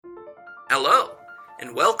Hello,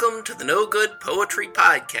 and welcome to the No Good Poetry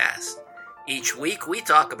Podcast. Each week we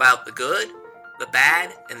talk about the good, the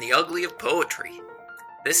bad, and the ugly of poetry.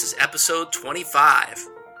 This is episode 25.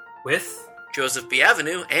 With Joseph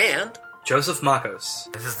Bienvenu and Joseph Makos.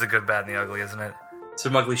 This is the good, bad, and the ugly, isn't it?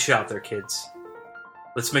 Some ugly shit out there, kids.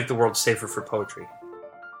 Let's make the world safer for poetry.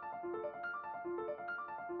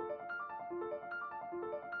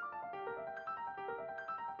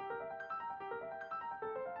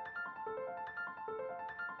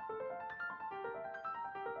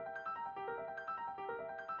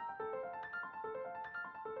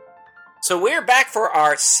 So we're back for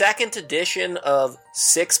our second edition of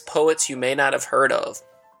 6 Poets You May Not Have Heard Of.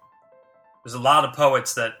 There's a lot of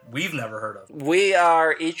poets that we've never heard of. We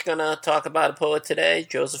are each going to talk about a poet today,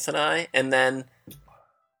 Joseph and I, and then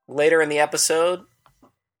later in the episode,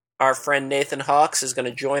 our friend Nathan Hawks is going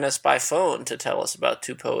to join us by phone to tell us about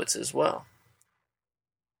 2 poets as well.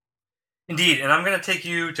 Indeed, and I'm going to take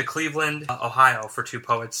you to Cleveland, Ohio for 2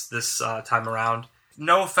 poets this time around.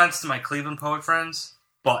 No offense to my Cleveland poet friends,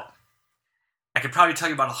 but I could probably tell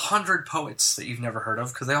you about 100 poets that you've never heard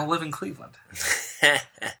of because they all live in Cleveland.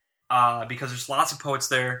 Because there's lots of poets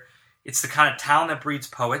there. It's the kind of town that breeds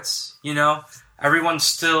poets, you know? Everyone's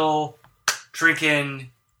still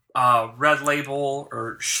drinking Red Label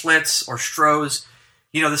or Schlitz or Stroh's.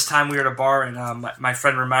 You know, this time we were at a bar and my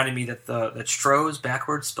friend reminded me that that Stroh's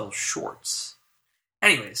backwards spells shorts.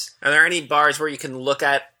 Anyways. Are there any bars where you can look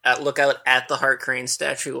out at the Hart Crane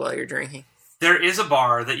statue while you're drinking? There is a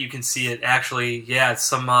bar that you can see it, actually. Yeah, it's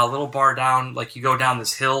some little bar down, like you go down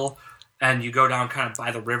this hill, and you go down kind of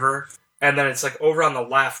by the river, and then it's like over on the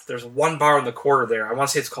left, there's one bar in the corner there. I want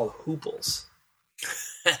to say it's called Hooples.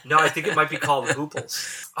 No, I think it might be called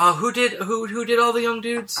Hooples. Who did all the Young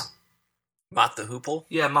Dudes? Mott the Hoople?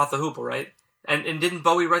 Yeah, Mott the Hoople, right? And didn't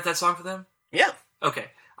Bowie write that song for them? Yeah.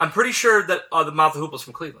 Okay. I'm pretty sure that the Mott the Hoople's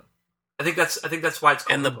from Cleveland. I think that's why it's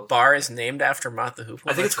called And the Hooples. bar is named after Mott the Hoople?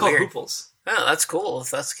 I think it's called Hooples. Oh, that's cool if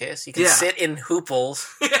that's the case. You can sit in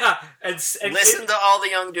Hooples, Yeah, and listen to all the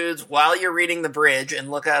Young Dudes while you're reading the bridge, and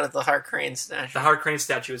look out at the Hart Crane statue. The Hart Crane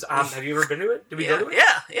statue is on. Have you ever been to it? Did we go to it?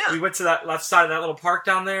 Yeah. We went to that left side of that little park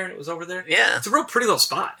down there, and it was over there. Yeah. It's a real pretty little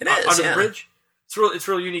spot. It is, under the bridge. It's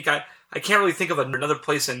real unique. I can't really think of another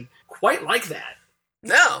place in quite like that.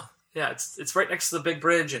 No. Yeah, it's right next to the big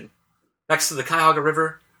bridge and next to the Cuyahoga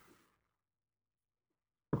River.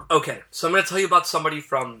 Okay, so I'm going to tell you about somebody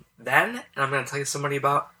from then, and I'm going to tell you somebody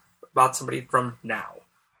about somebody from now.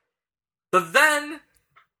 The then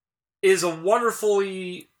is a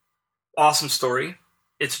wonderfully awesome story.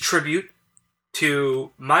 It's a tribute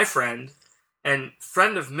to my friend, and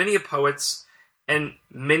friend of many a poets, and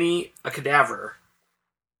many a cadaver,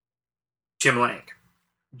 Jim Lang.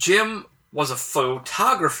 Jim was a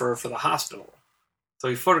photographer for the hospital. So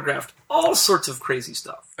he photographed all sorts of crazy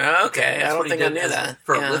stuff. Okay, I don't think I knew that.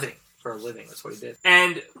 For a living. For a living, that's what he did.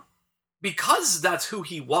 And because that's who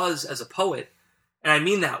he was as a poet, and I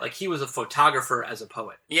mean that, like he was a photographer as a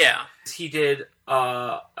poet. Yeah. He did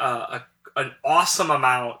an awesome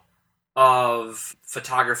amount of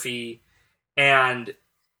photography, and,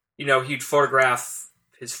 you know, he'd photograph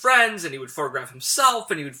his friends, and he would photograph himself,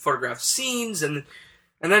 and he would photograph scenes, and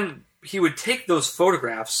then he would take those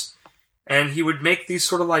photographs and he would make these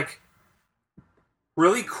sort of like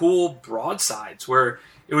really cool broadsides where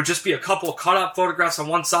it would just be a couple cut-up photographs on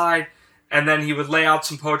one side, and then he would lay out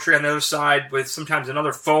some poetry on the other side with sometimes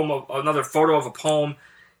another photo of a poem.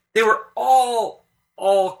 They were all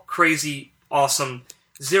crazy, awesome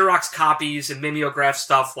Xerox copies and mimeograph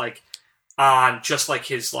stuff, like on just like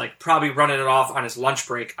his like probably running it off on his lunch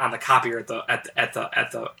break on the copier at the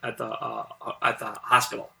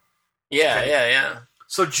hospital. Yeah, Okay. yeah.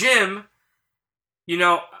 So Jim, you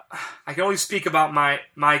know, I can only speak about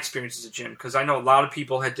my experiences with Jim because I know a lot of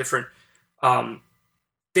people had different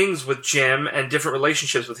things with Jim and different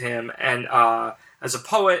relationships with him. And as a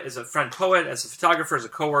poet, as a friend poet, as a photographer, as a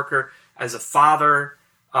coworker, as a father,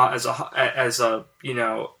 as a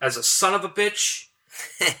son of a bitch,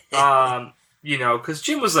 you know, because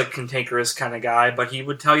Jim was like cantankerous kind of guy, but he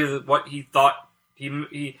would tell you that what he thought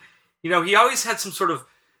he always had some sort of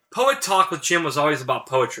poet talk with Jim was always about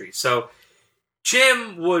poetry. So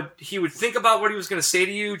Jim would think about what he was going to say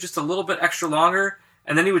to you just a little bit extra longer,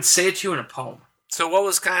 and then he would say it to you in a poem. So what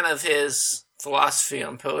was kind of his philosophy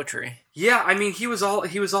on poetry? Yeah, I mean, he was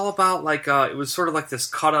all about like it was sort of like this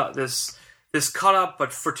cut up,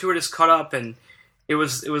 but fortuitous cut up, and it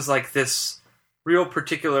was like this real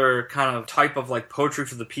particular kind of type of like poetry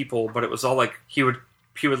for the people. But it was all like he would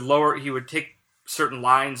take certain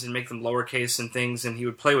lines and make them lowercase and things, and he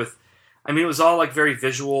would play with I mean, it was all like very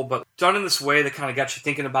visual, but done in this way that kind of got you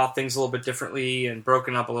thinking about things a little bit differently and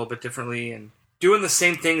broken up a little bit differently and doing the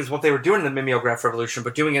same thing as what they were doing in the mimeograph revolution,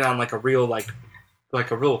 but doing it on like a real like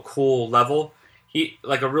a real cool level. He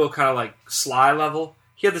like a real kind of like sly level.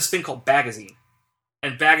 He had this thing called Bagazine.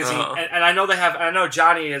 And Bagazine, and I know they have. I know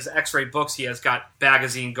Johnny has X-Ray Books. He has got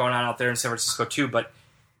Bagazine going on out there in San Francisco too. But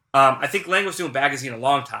I think Lang was doing Bagazine a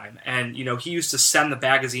long time, and you know he used to send the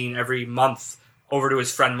Bagazine every month over to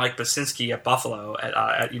his friend Mike Basinski at Buffalo.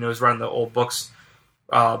 At he was running the old books,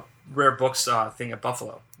 rare books thing at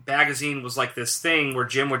Buffalo. Bagazine was like this thing where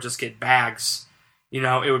Jim would just get bags. You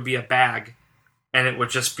know, it would be a bag, and it would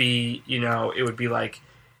just be it would be like.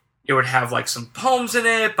 It would have like some poems in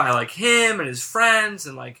it by like him and his friends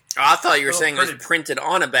and like. Oh, I thought you were saying it was printed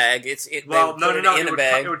on a bag. No. In a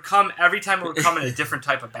bag. It would come every time. It would come in a different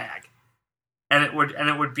type of bag, and it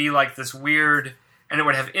would be like this weird, and it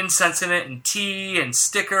would have incense in it and tea and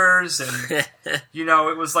stickers and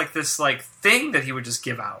it was like this like thing that he would just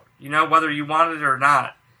give out. Whether you wanted it or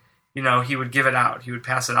not, he would give it out. He would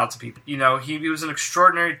pass it out to people. He was an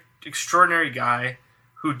extraordinary guy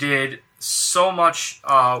who did so much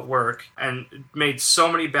work and made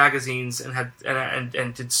so many magazines and had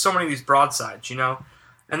and did so many of these broadsides,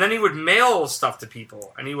 and then he would mail stuff to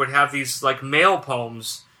people, and he would have these like mail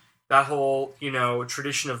poems, that whole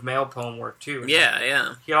tradition of mail poem work too. Yeah.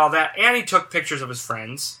 He had all that, and he took pictures of his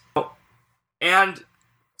friends, and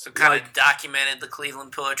so kind of documented the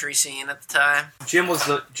Cleveland poetry scene at the time.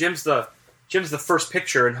 Jim's the first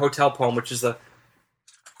picture in Hotel Poem, which is the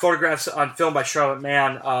photographs on film by Charlotte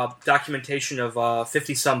Mann, documentation of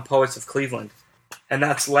 50-some poets of Cleveland. And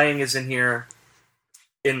that's Lang is in here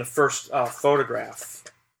in the first photograph.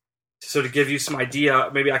 So to give you some idea,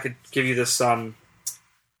 maybe I could give you this.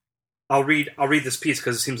 I'll read this piece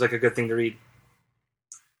because it seems like a good thing to read.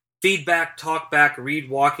 Feedback, talk back, read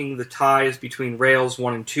walking the ties between rails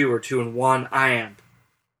 1 and 2 or 2 and 1. Iamb,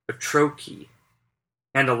 a trochee,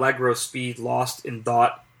 and allegro speed lost in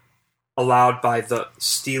thought, allowed by the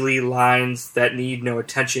steely lines that need no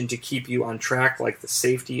attention to keep you on track, like the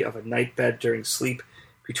safety of a night bed during sleep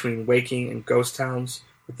between waking and ghost towns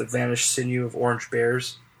with the vanished sinew of orange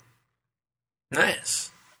bears.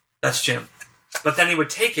 Nice. That's Jim. But then he would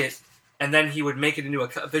take it, and then he would make it into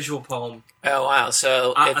a visual poem. Oh, wow.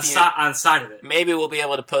 So on the side of it. Maybe we'll be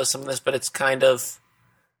able to post some of this, but it's kind of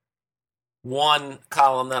one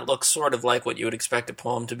column that looks sort of like what you would expect a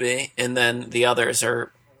poem to be, and then the others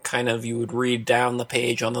are kind of, you would read down the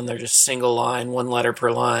page on them. They're just single line, 1 letter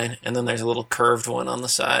per line, and then there's a little curved one on the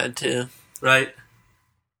side too. Right.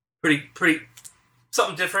 Pretty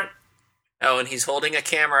something different. Oh, and he's holding a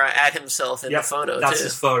camera at himself in the photo that's too.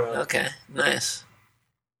 His photo. Okay, nice.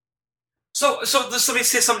 So let me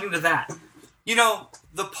say something to that.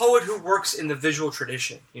 The poet who works in the visual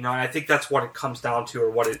tradition, and I think that's what it comes down to, or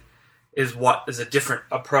what is a different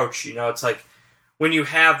approach. It's like, when you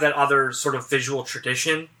have that other sort of visual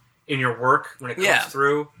tradition in your work, when it comes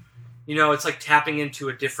through, it's like tapping into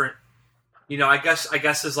a different, I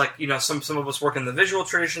guess is like, some of us work in the visual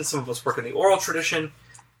tradition, some of us work in the oral tradition,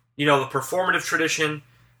 the performative tradition,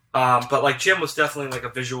 but like Jim was definitely like a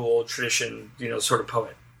visual tradition, sort of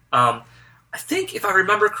poet. I think if I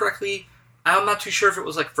remember correctly, I'm not too sure if it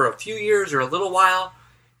was like for a few years or a little while,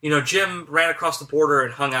 Jim ran across the border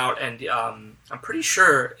and hung out, and I'm pretty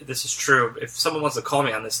sure this is true. If someone wants to call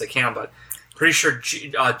me on this, they can, but pretty sure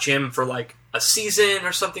Jim, for like a season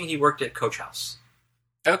or something, he worked at Coach House.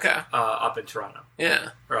 Okay. Up in Toronto. Yeah.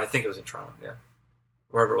 Or I think it was in Toronto, yeah.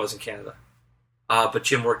 Wherever it was in Canada. But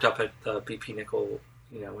Jim worked up at BP Nickel,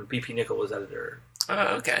 when BP Nickel was editor.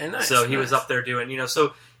 Oh, okay, nice. So he was up there doing,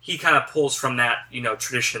 so he kind of pulls from that,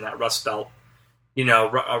 tradition, that Rust Belt,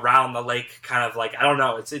 around the lake, kind of like, I don't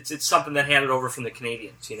know, it's something that handed over from the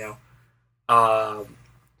Canadians,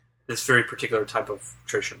 this very particular type of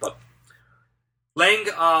tradition. But Lang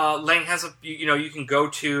has a, you can go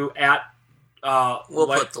to at, we'll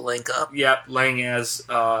put the link up. Yep, Lang as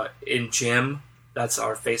in Jim. That's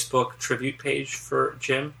our Facebook tribute page for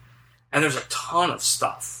Jim, and there's a ton of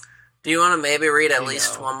stuff. Do you want to maybe read at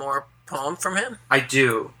least one more poem from him? I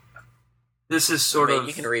do. This is sort of...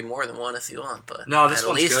 You can read more than one if you want, but no, this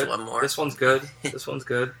one's at least good. One more. This one's good. This one's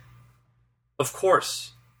good. Of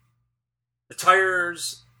course, the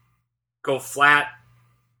tires go flat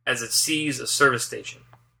as it sees a service station.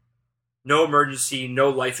 No emergency, no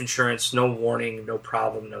life insurance, no warning, no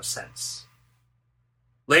problem, no sense.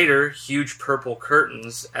 Later, huge purple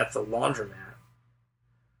curtains at the laundromat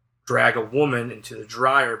drag a woman into the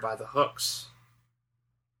dryer by the hooks.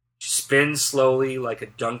 She spins slowly like a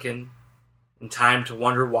Duncan, in time to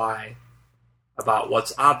wonder why, about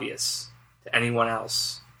what's obvious to anyone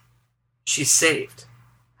else. She's saved.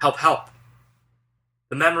 Help, help.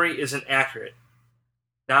 The memory isn't accurate.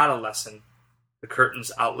 Not a lesson. The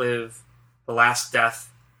curtains outlive the last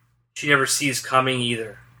death. She never sees coming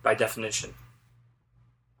either, by definition.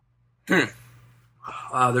 There's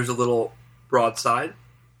a little broadside.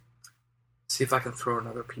 See if I can throw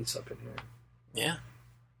another piece up in here. Yeah.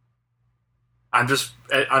 I'm just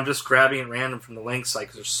grabbing at random from the link site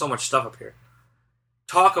because there's so much stuff up here.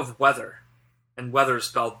 Talk of weather, and weather is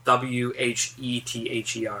spelled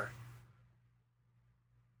W-H-E-T-H-E-R.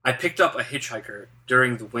 I picked up a hitchhiker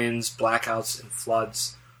during the winds, blackouts, and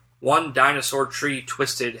floods. One dinosaur tree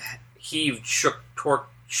twisted, heaved, shook, torqued,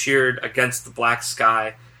 sheared against the black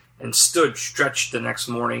sky, and stood stretched the next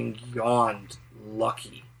morning, yawned,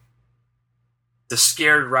 lucky. The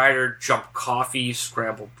scared rider jumped coffee,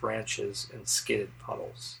 scrambled branches, and skidded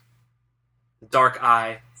puddles. The dark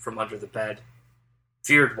eye from under the bed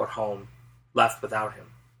feared what home left without him.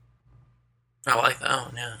 I like that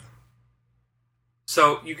one, yeah.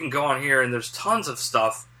 So you can go on here and there's tons of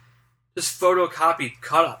stuff, just photocopied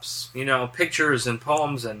cut-ups, pictures and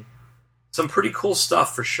poems and some pretty cool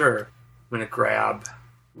stuff for sure. I'm going to grab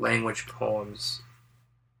language poems.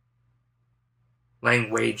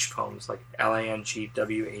 Language poems, like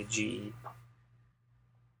L-A-N-G-W-A-G-E.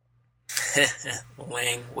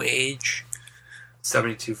 Language.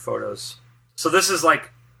 72 photos. So this is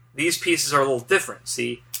these pieces are a little different.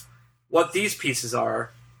 See, what these pieces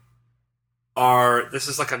are this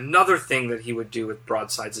is another thing that he would do with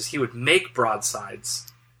broadsides, is he would make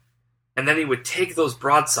broadsides, and then he would take those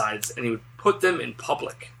broadsides and he would put them in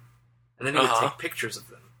public, and then he would take pictures of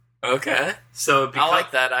them. Okay. So I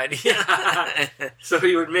like that idea. So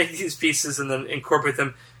he would make these pieces and then incorporate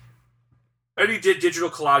them. And he did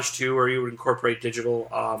digital collage too, where he would incorporate digital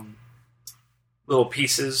little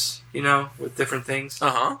pieces, with different things.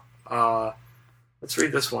 Let's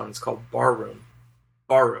read this one. It's called Barroom.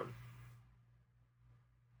 Barroom.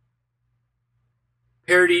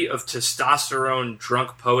 Parody of testosterone,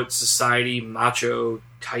 drunk poet society, macho,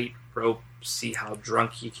 tight rope. See how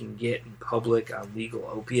drunk you can get in public on legal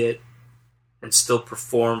opiate and still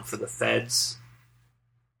perform for the feds.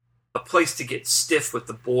 A place to get stiff with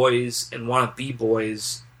the boys and want to be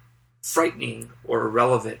boys, frightening or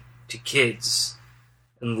irrelevant to kids,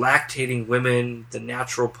 and lactating women, the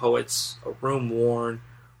natural poets, a room worn,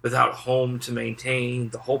 without home to maintain,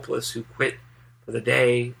 the hopeless who quit for the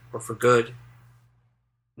day or for good.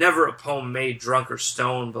 Never a poem made drunk or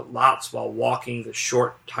stoned, but lots while walking the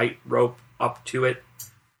short, tight rope up to it.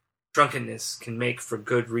 Drunkenness can make for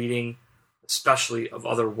good reading, especially of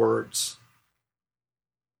other words.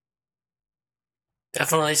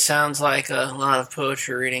 Definitely sounds like a lot of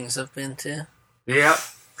poetry readings I've been to. Yeah.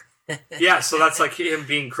 Yeah, so that's him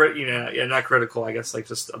being not critical, I guess,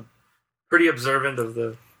 just pretty observant of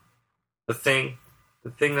the thing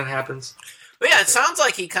that happens. But yeah, it sounds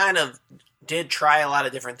like he kind of did try a lot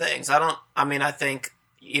of different things. I think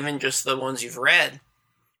even just the ones you've read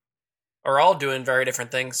are all doing very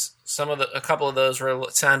different things. A couple of those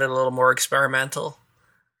sounded a little more experimental.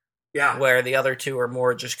 Yeah. Where the other two are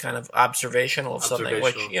more just kind of observational of something,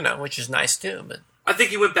 which is nice too. But I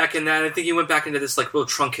think he went back in that. I think he went back into this real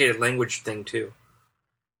truncated language thing too.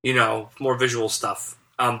 More visual stuff.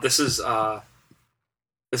 This is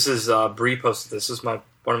Bree posted. This is one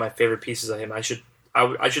of my favorite pieces of him. I should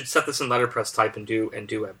set this in letterpress type and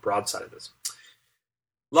do a broadside of this.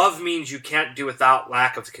 Love means you can't do without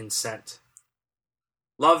lack of consent.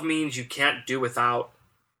 Love means you can't do without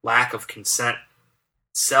lack of consent.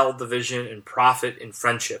 Sell division and profit in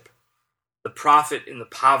friendship. The profit in the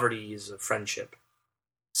poverties of friendship.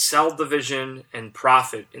 Sell division and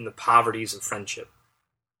profit in the poverties of friendship.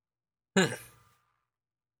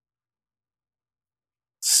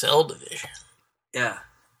 Sell division. Yeah.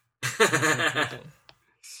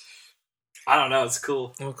 I don't know. It's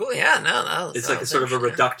cool. Well, cool. Yeah, no. It's a sort of a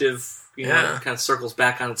reductive, it kind of circles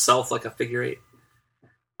back on itself like a figure eight.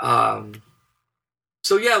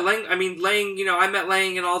 So yeah, Lang. I met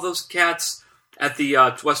Lang and all those cats at the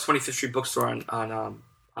West 25th Street bookstore on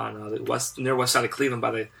the near west side of Cleveland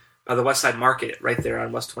by the West Side Market, right there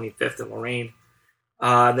on West 25th in Lorraine.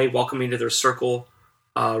 They welcomed me into their circle.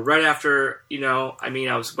 Right after, when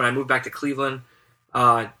I moved back to Cleveland,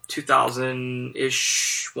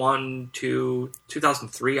 2000-ish,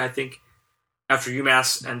 2003, I think, after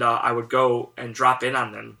UMass, and I would go and drop in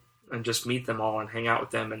on them and just meet them all and hang out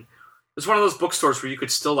with them. And it was one of those bookstores where you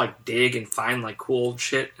could still dig and find cool old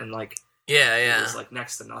shit and it was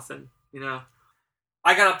next to nothing,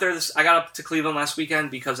 I got up to Cleveland last weekend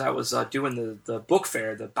because I was doing the book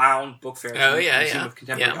fair, the Bound book fair, Museum of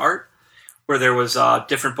Contemporary Art, where there was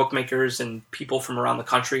different bookmakers and people from around the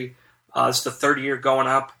country This is the third year going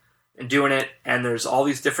up and doing it, and there's all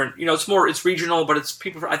these different, it's regional, but it's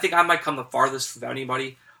people. I think I might come the farthest of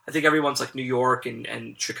anybody. I think everyone's like New York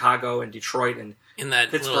and Chicago and Detroit and in that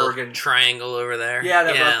Pittsburgh little and triangle over there.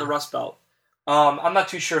 Yeah, the Rust Belt. I'm not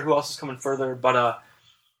too sure who else is coming further, but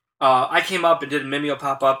I came up and did a Mimeo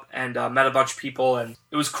pop-up and met a bunch of people, and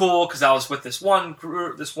it was cool because I was with this one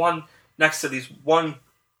next to these one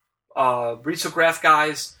risograph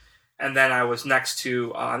guys, and then I was next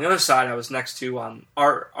to, on the other side, I was next to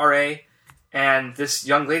RA and this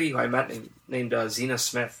young lady who I met named Zena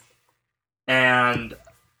Smith. And,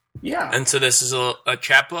 yeah. And so this is a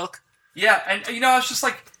chapbook? Yeah, and, I was just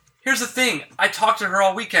like, here's the thing. I talked to her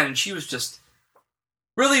all weekend, and she was just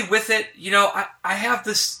really with it. I have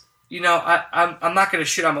this, I'm not going to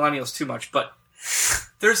shit on millennials too much, but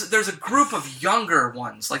there's a group of younger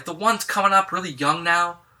ones, like the ones coming up really young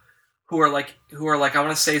now, who are like I want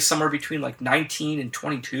to say somewhere between like 19 and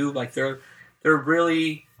 22. Like they're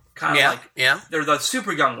really kind of they're the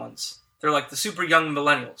super young ones. They're like the super young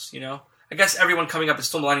millennials. I guess everyone coming up is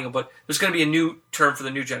still millennial, but there's going to be a new term for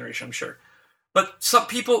the new generation, I'm sure. But some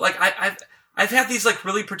people, like I've had these like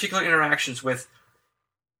really particular interactions with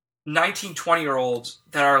 19, 20-year-olds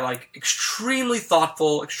that are like extremely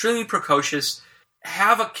thoughtful, extremely precocious,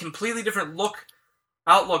 have a completely different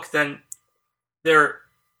outlook than their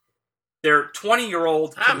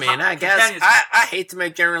 20-year-old. I mean, I guess I hate to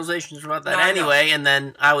make generalizations about that anyway, and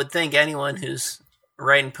then I would think anyone who's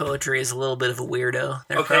writing poetry is a little bit of a weirdo.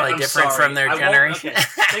 They're probably different from their generation.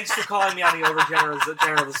 Thanks for calling me on the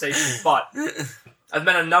overgeneralization, but I've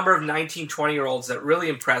met a number of 19, 20-year-olds that really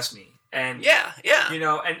impress me. And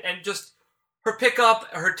and just her take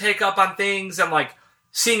up on things, and like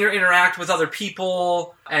seeing her interact with other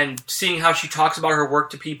people and seeing how she talks about her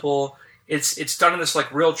work to people. It's done in this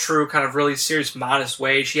like real true kind of really serious modest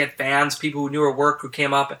way. She had fans, people who knew her work, who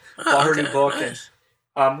came up and bought her new book, nice.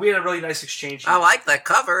 And we had a really nice exchange. I like that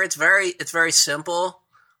cover. It's very simple,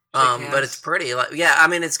 but it's pretty. I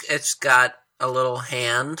mean it's got a little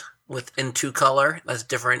hand in two color. That's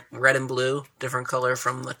different, red and blue, different color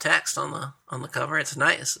from the text on the cover. It's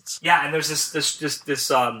nice. And there's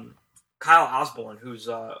this Kyle Osborne, who's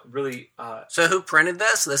really. So who printed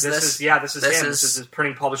this? This is him. This is his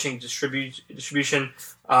printing, publishing, distribution.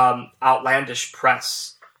 Outlandish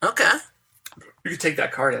Press. Okay. You could take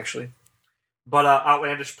that card actually, but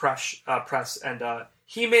Outlandish Press, and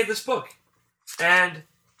he made this book, and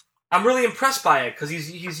I'm really impressed by it because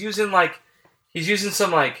he's using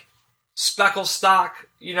some like speckle stock,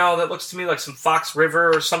 that looks to me like some Fox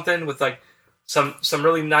River or something with like some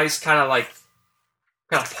really nice kind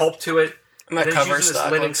of pulp to it. And that cover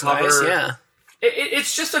stock looks nice, yeah.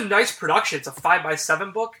 It's just a nice production. It's a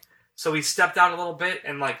 5x7 book, so he stepped out a little bit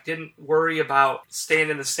and like didn't worry about staying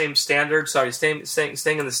in the same standard. Sorry, staying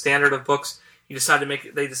in the standard of books. They decided to make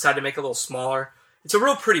it a little smaller. It's a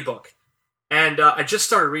real pretty book, and I just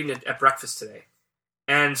started reading it at breakfast today.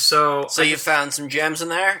 And so you found some gems in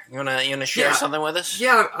there. You wanna share something with us?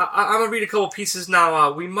 Yeah, I'm gonna read a couple pieces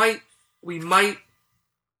now. We might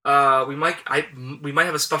have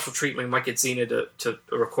a special treatment. We might get Zena to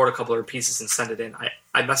record a couple of her pieces and send it in.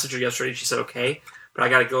 I messaged her yesterday and she said okay, but I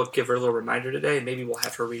gotta go give her a little reminder today, and maybe we'll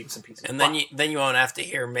have her reading some pieces. And then you won't have to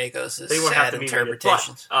hear Makos' sad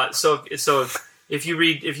interpretations. So if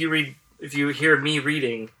you hear me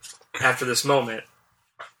reading after this moment,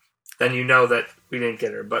 then you know that we didn't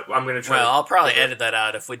get her. But I'm gonna try. Well, I'll probably edit that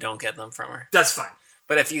out if we don't get them from her. That's fine.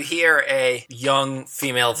 But if you hear a young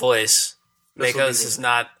female voice, Makos is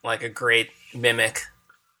not like a great mimic.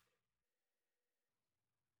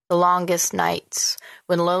 The longest nights,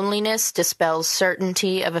 when loneliness dispels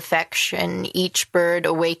certainty of affection, each bird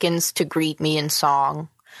awakens to greet me in song.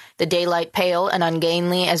 The daylight pale and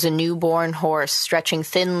ungainly as a newborn horse, stretching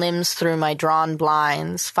thin limbs through my drawn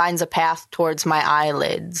blinds, finds a path towards my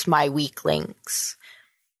eyelids, my weak links.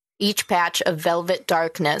 Each patch of velvet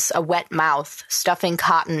darkness, a wet mouth, stuffing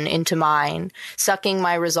cotton into mine, sucking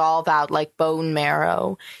my resolve out like bone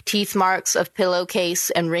marrow, teeth marks of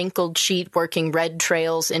pillowcase and wrinkled sheet working red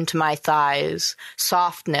trails into my thighs,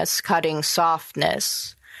 softness cutting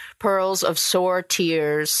softness. Pearls of sore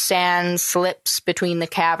tears, sand slips between the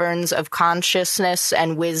caverns of consciousness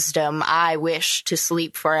and wisdom. I wish to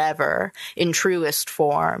sleep forever, in truest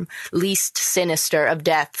form, least sinister of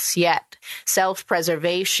deaths yet.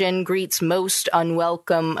 Self-preservation greets most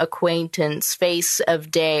unwelcome acquaintance, face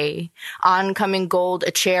of day. Oncoming gold,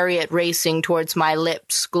 a chariot racing towards my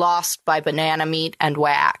lips, glossed by banana meat and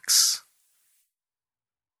wax.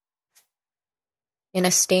 In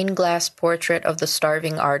a stained glass portrait of the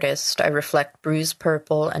starving artist, I reflect bruised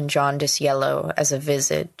purple and jaundice yellow as a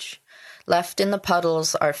visage. Left in the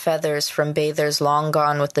puddles are feathers from bathers long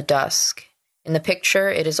gone with the dusk. In the picture,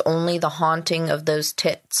 it is only the haunting of those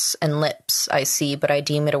tits and lips I see, but I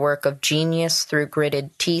deem it a work of genius through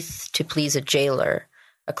gritted teeth to please a jailer,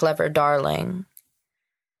 a clever darling.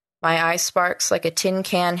 My eye sparks like a tin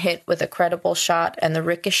can hit with a credible shot, and the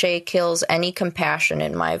ricochet kills any compassion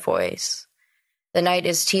in my voice. The night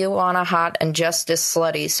is Tijuana hot and just as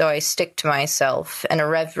slutty, so I stick to myself, an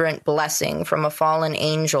irreverent blessing from a fallen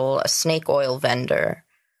angel, a snake oil vendor.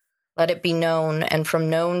 Let it be known, and from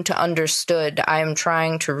known to understood, I am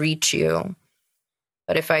trying to reach you.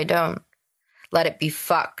 But if I don't, let it be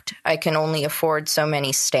fucked. I can only afford so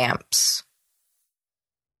many stamps.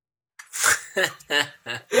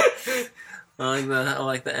 I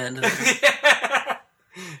like the end of it.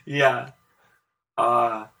 Yeah.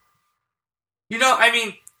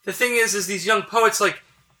 The thing is these young poets, like,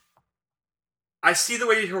 I see the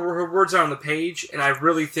way her words are on the page, and I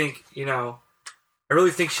really think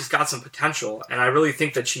she's got some potential, and I really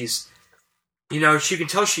think that she's, she can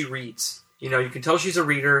tell she reads. You can tell she's a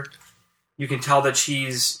reader. You can tell that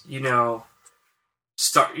she's, she's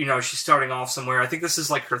starting off somewhere. I think this is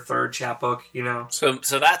like her third chapbook,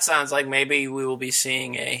 So that sounds like maybe we will be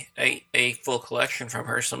seeing a full collection from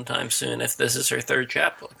her sometime soon if this is her third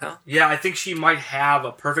chapbook, huh? Yeah, I think she might have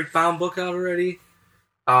a perfect bound book out already.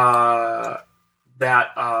 But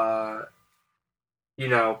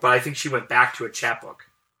I think she went back to a chapbook.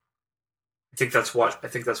 I think that's what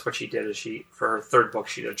she did. For her third book,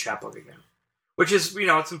 she did a chapbook again, which is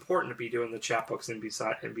it's important to be doing the chapbooks and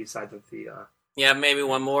beside the. Yeah, maybe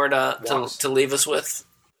one more to leave us with.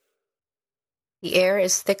 The air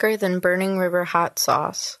is thicker than burning river hot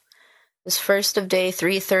sauce. This first of day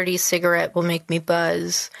 3:30 cigarette will make me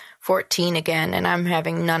buzz. 14 again, and I'm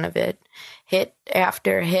having none of it. Hit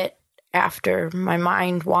after, my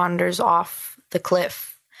mind wanders off the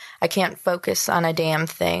cliff. I can't focus on a damn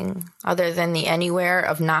thing, other than the anywhere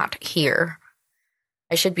of not here.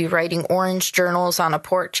 I should be writing orange journals on a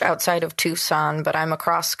porch outside of Tucson, but I'm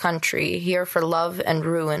across country, here for love and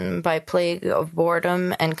ruin, by plague of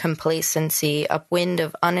boredom and complacency, upwind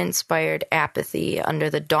of uninspired apathy under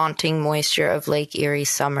the daunting moisture of Lake Erie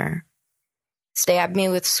summer. Stab me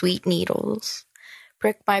with sweet needles.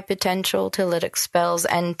 Prick my potential till it expels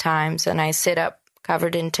end times, and I sit up,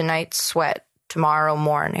 covered in tonight's sweat, tomorrow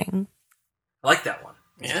morning. I like that one.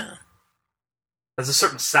 Yeah. There's a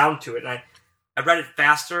certain sound to it, and I read it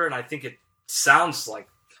faster, and I think it sounds like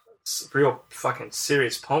a real fucking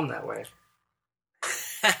serious poem that way.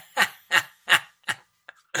 I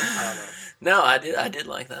don't know. No, I did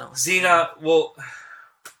like that one. Xena, well,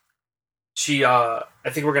 I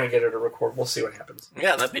think we're going to get her to record. We'll see what happens.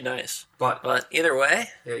 Yeah, that'd be nice. But either way.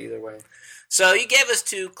 Yeah, either way. So you gave us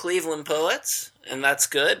 2 Cleveland poets, and that's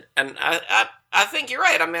good. And I think you're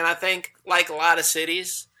right. I mean, I think, like a lot of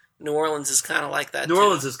cities, New Orleans is kind of like that, New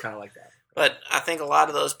Orleans is kind of like that. But I think a lot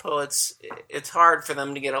of those poets, it's hard for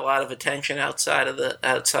them to get a lot of attention outside of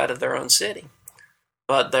their own city.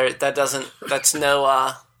 But that's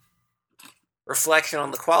no reflection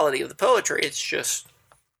on the quality of the poetry. It's just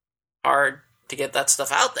hard to get that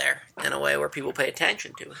stuff out there in a way where people pay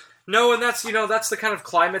attention to it. No, and that's the kind of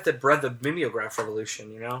climate that bred the mimeograph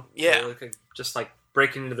revolution. Yeah, so, just like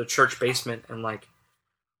breaking into the church basement and like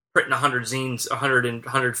printing 100 zines, 100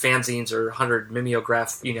 fanzines, or 100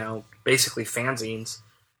 mimeograph, basically fanzines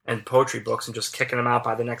and poetry books, and just kicking them out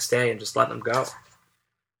by the next day and just letting them go.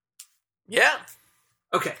 Yeah.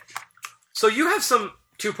 Okay, so you have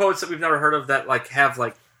 2 poets that we've never heard of that have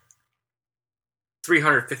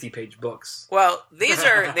 350-page books. Well, these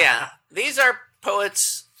are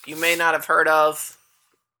poets you may not have heard of.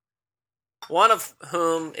 One of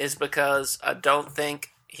whom is because I don't think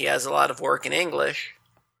he has a lot of work in English.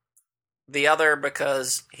 The other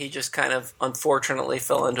because he just kind of unfortunately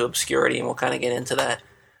fell into obscurity, and we'll kind of get into that.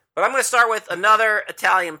 But I'm going to start with another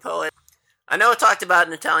Italian poet. I know I talked about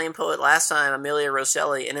an Italian poet last time, Amelia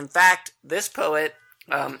Rosselli, and in fact, this poet,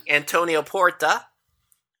 Antonio Porta,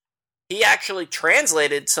 he actually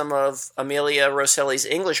translated some of Amelia Rosselli's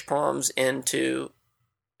English poems into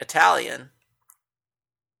Italian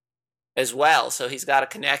as well, so he's got a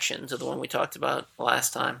connection to the one we talked about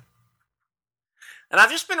last time. And I've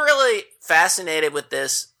just been really fascinated with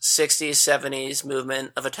this 60s, 70s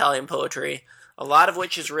movement of Italian poetry, a lot of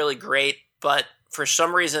which is really great, but for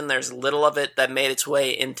some reason there's little of it that made its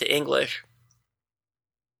way into English.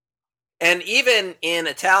 And even in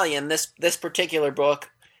Italian, this particular book,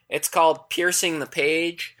 it's called Piercing the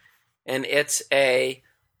Page, and it's a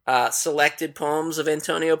selected poems of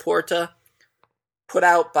Antonio Porta, put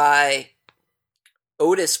out by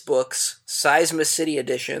Otis Books, Seismicity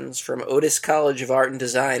Editions from Otis College of Art and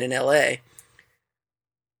Design in L.A.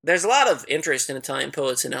 There's a lot of interest in Italian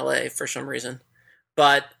poets in L.A. for some reason.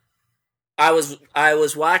 But I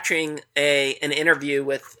was watching an interview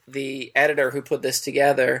with the editor who put this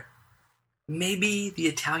together. Maybe the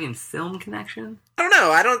Italian film connection? I don't know.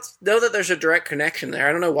 I don't know that there's a direct connection there.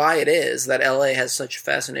 I don't know why it is that LA has such a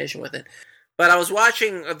fascination with it. But I was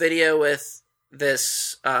watching a video with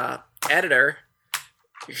this editor,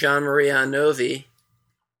 Gian-Maria Novi,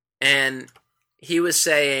 and he was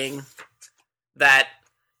saying that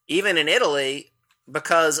even in Italy,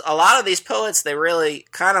 because a lot of these poets, they really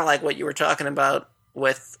kind of like what you were talking about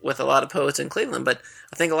with a lot of poets in Cleveland, but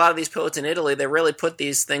I think a lot of these poets in Italy, they really put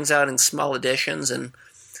these things out in small editions, and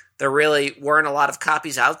there really weren't a lot of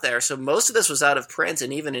copies out there. So most of this was out of print,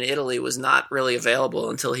 and even in Italy was not really available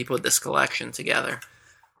until he put this collection together.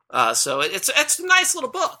 So it's a nice little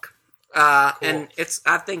book. Cool. And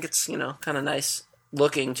I think it's, kind of nice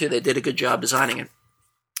looking too. They did a good job designing it.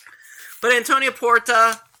 But Antonio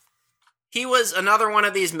Porta, he was another one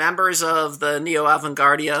of these members of the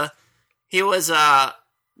Neo-Avanguardia. He was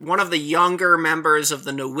one of the younger members of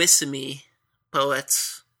the Novissimi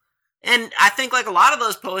poets. And I think, like a lot of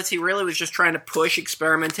those poets, he really was just trying to push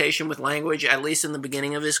experimentation with language, at least in the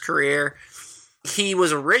beginning of his career. He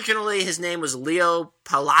was originally, his name was Leo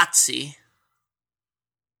Palazzi,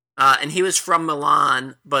 and he was from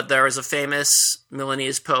Milan, but there was a famous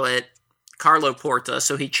Milanese poet, Carlo Porta,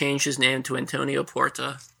 so he changed his name to Antonio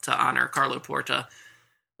Porta to honor Carlo Porta.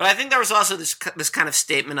 But I think there was also this kind of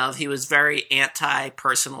statement of he was very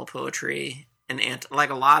anti-personal poetry, and like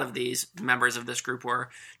a lot of these members of this group were,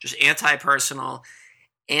 just anti-personal,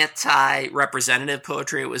 anti-representative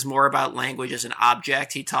poetry. It was more about language as an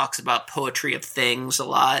object. He talks about poetry of things a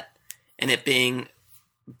lot, and it being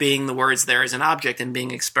the words there as an object and being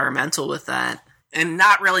experimental with that. And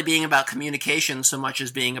not really being about communication so much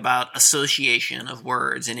as being about association of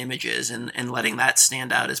words and images and letting that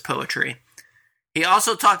stand out as poetry. He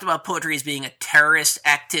also talked about poetry as being a terrorist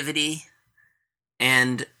activity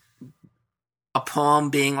and a poem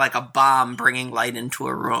being like a bomb bringing light into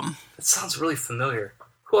a room. That sounds really familiar.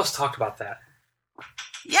 Who else talked about that?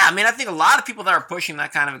 Yeah, I mean, I think a lot of people that are pushing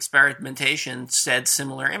that kind of experimentation said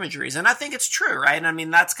similar imageries, and I think it's true, right? I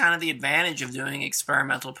mean, that's kind of the advantage of doing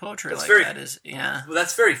experimental poetry that is, yeah. Well,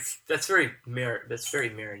 that's very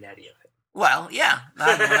Marinetti of it. Well, yeah,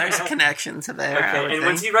 there's a connection to there. Okay, and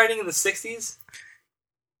was he writing in the 60s?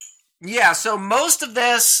 Yeah, so most of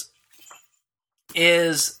this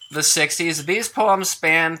is the 60s. These poems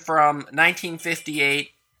span from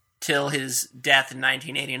 1958 till his death in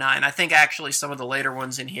 1989. I think actually some of the later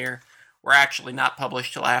ones in here were actually not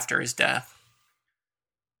published till after his death.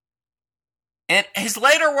 And his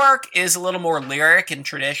later work is a little more lyric and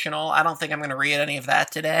traditional. I don't think I'm going to read any of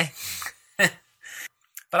that today.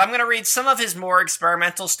 But I'm going to read some of his more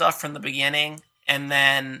experimental stuff from the beginning, and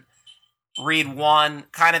then read one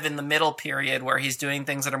kind of in the middle period where he's doing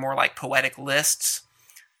things that are more like poetic lists.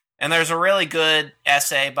 And there's a really good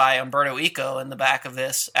essay by Umberto Eco in the back of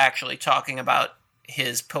this, actually talking about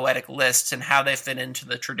his poetic lists and how they fit into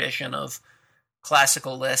the tradition of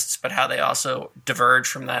classical lists, but how they also diverge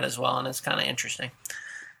from that as well, and it's kind of interesting.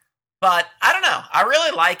 But I don't know. I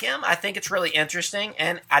really like him. I think it's really interesting,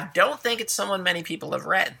 and I don't think it's someone many people have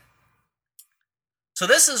read. So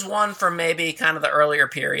this is one from maybe kind of the earlier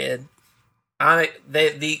period.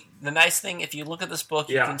 The nice thing, if you look at this book,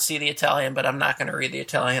 you can see the Italian, but I'm not going to read the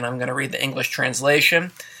Italian. I'm going to read the English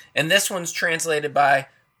translation. And this one's translated by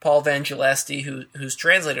Paul Vangelesti, who's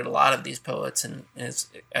translated a lot of these poets and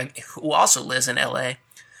who also lives in L.A.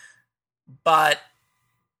 But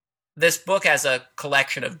this book has a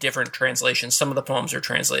collection of different translations. Some of the poems are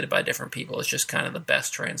translated by different people. It's just kind of the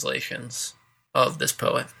best translations of this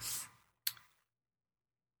poet.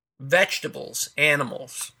 Vegetables,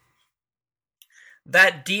 animals.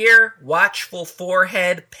 That dear, watchful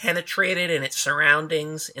forehead penetrated in its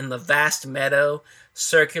surroundings in the vast meadow,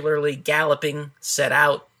 circularly galloping, set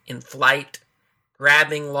out in flight,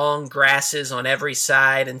 grabbing long grasses on every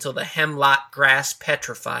side until the hemlock grass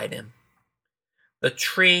petrified him. The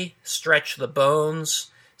tree stretched the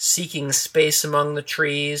bones, seeking space among the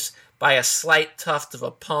trees. By a slight tuft of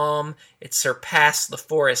a palm, it surpassed the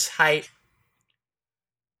forest's height.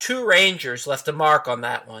 2 rangers left a mark on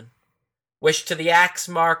that one, which to the axe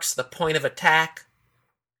marks the point of attack.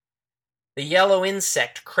 The yellow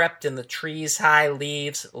insect crept in the tree's high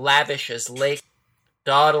leaves, lavish as lake,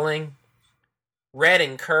 dawdling. Red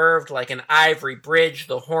and curved like an ivory bridge,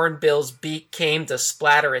 the hornbill's beak came to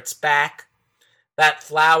splatter its back. That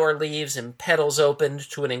flower leaves and petals opened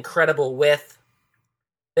to an incredible width.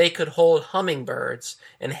 They could hold hummingbirds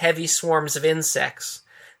and heavy swarms of insects.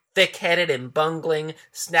 Thick-headed and bungling,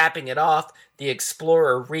 snapping it off, the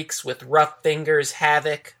explorer wreaks with rough fingers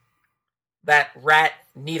havoc. That rat,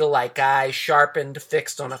 needle-like eye sharpened,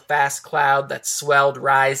 fixed on a fast cloud that swelled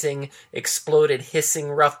rising, exploded hissing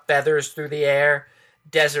rough feathers through the air.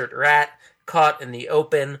 Desert rat, caught in the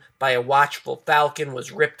open by a watchful falcon,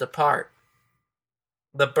 was ripped apart.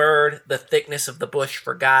 The bird, the thickness of the bush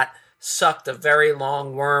forgot, sucked a very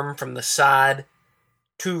long worm from the sod.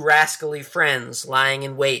 Two rascally friends lying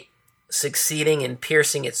in wait, succeeding in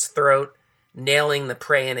piercing its throat, nailing the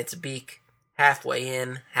prey in its beak, halfway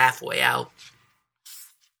in, halfway out.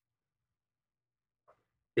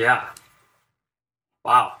 Yeah.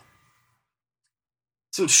 Wow.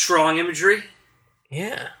 Some strong imagery.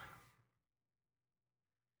 Yeah.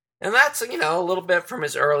 And that's, a little bit from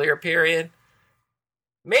his earlier period.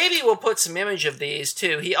 Maybe we'll put some image of these,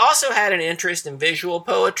 too. He also had an interest in visual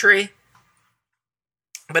poetry,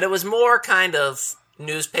 but it was more kind of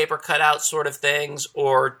newspaper cutout sort of things,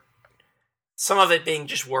 or some of it being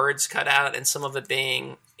just words cut out and some of it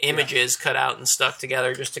being images cut out and stuck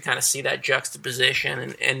together just to kind of see that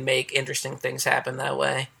juxtaposition and make interesting things happen that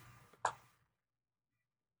way.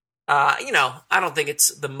 I don't think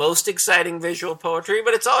it's the most exciting visual poetry,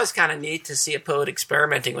 but it's always kind of neat to see a poet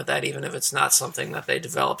experimenting with that, even if it's not something that they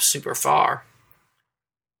develop super far.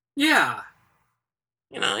 Yeah.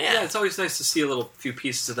 Yeah. Yeah, it's always nice to see a little few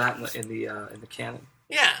pieces of that in the canon.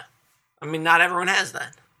 Yeah. I mean, not everyone has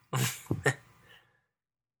that.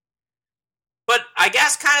 But I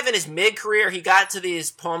guess kind of in his mid-career, he got to these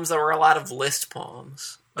poems that were a lot of list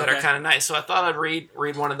poems that are kind of nice. So I thought I'd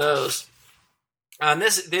read one of those.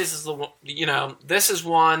 This is this is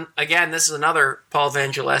one, again, this is another Paul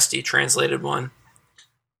Vangelisty translated one,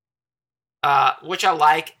 which I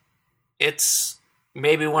like. It's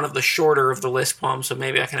maybe one of the shorter of the list poems, so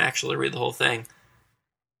maybe I can actually read the whole thing.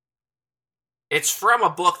 It's from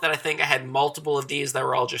a book that I think I had multiple of these that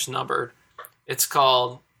were all just numbered. It's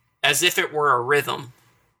called As If It Were a Rhythm.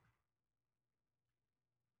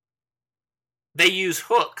 They use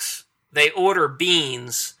hooks. They order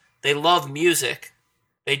beans. They love music.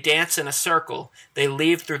 They dance in a circle. They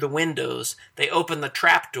leave through the windows. They open the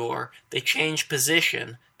trapdoor. They change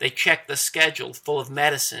position. They check the schedule full of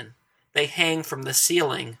medicine. They hang from the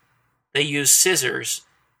ceiling. They use scissors.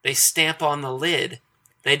 They stamp on the lid.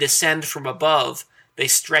 They descend from above. They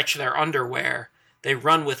stretch their underwear. They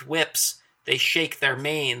run with whips. They shake their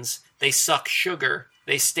manes. They suck sugar.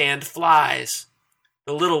 They stand flies.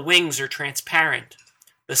 The little wings are transparent.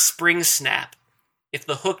 The springs snap. If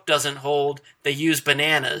the hook doesn't hold, they use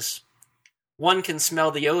bananas. One can smell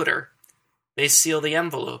the odor. They seal the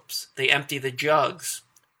envelopes. They empty the jugs.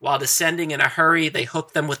 While descending in a hurry, they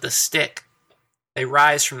hook them with a stick. They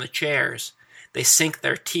rise from the chairs. They sink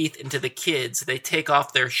their teeth into the kids. They take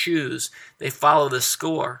off their shoes. They follow the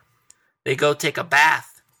score. They go take a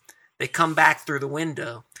bath. They come back through the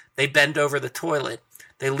window. They bend over the toilet.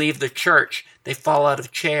 They leave the church. They fall out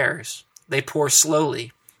of chairs. They pour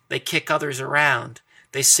slowly. They kick others around.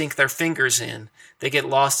 They sink their fingers in. They get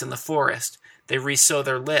lost in the forest. They resew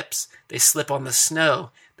their lips. They slip on the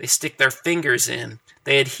snow. They stick their fingers in.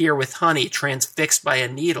 They adhere with honey transfixed by a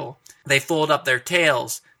needle. They fold up their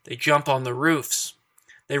tails. They jump on the roofs.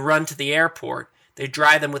 They run to the airport. They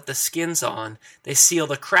dry them with the skins on. They seal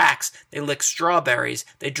the cracks. They lick strawberries.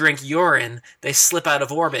 They drink urine. They slip out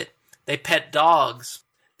of orbit. They pet dogs.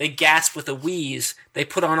 They gasp with a wheeze. They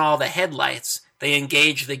put on all the headlights. They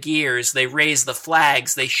engage the gears. They raise the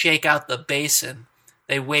flags. They shake out the basin.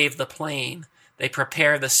 They wave the plane. They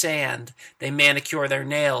prepare the sand. They manicure their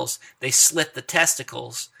nails. They slit the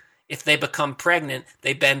testicles. If they become pregnant,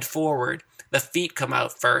 they bend forward. The feet come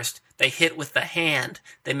out first. They hit with the hand.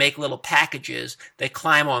 They make little packages. They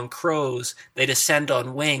climb on crows. They descend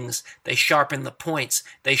on wings. They sharpen the points.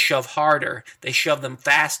 They shove harder. They shove them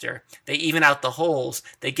faster. They even out the holes.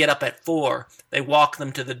 They get up at 4. They walk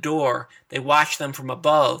them to the door. They watch them from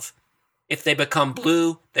above. If they become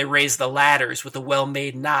blue, they raise the ladders with a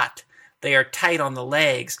well-made knot. They are tight on the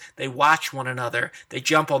legs. They watch one another. They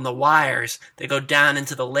jump on the wires. They go down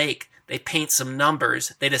into the lake. They paint some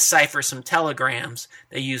numbers. They decipher some telegrams.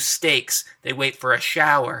 They use stakes. They wait for a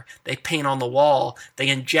shower. They paint on the wall. They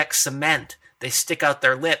inject cement. They stick out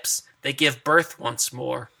their lips. They give birth once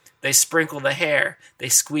more. They sprinkle the hair. They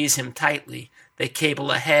squeeze him tightly. They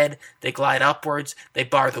cable ahead. They glide upwards. They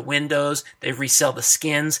bar the windows. They resell the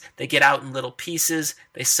skins. They get out in little pieces.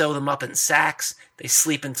 They sew them up in sacks. They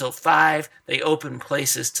sleep until 5. They open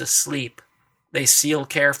places to sleep. They seal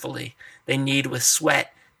carefully. They knead with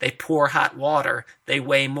sweat. They pour hot water. They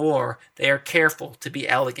weigh more. They are careful to be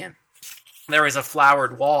elegant. There is a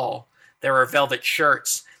flowered wall. There are velvet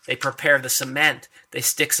shirts. They prepare the cement. They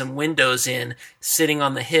stick some windows in. Sitting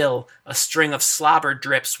on the hill, a string of slobber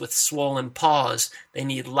drips with swollen paws. They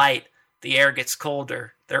need light. The air gets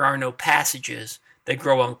colder. There are no passages. They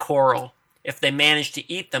grow on coral. If they manage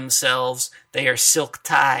to eat themselves, they are silk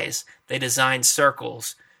ties. They design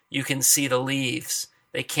circles. You can see the leaves.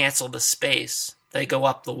 They cancel the space. They go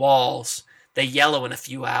up the walls. They yellow in a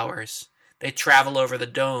few hours. They travel over the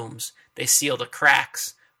domes. They seal the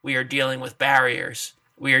cracks. We are dealing with barriers.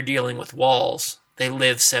 We are dealing with walls. They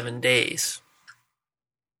live 7 days.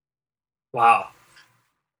 Wow.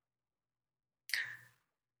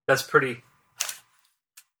 That's pretty...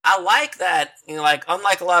 I like that,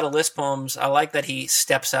 unlike a lot of Liszt poems, I like that he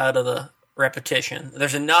steps out of the repetition.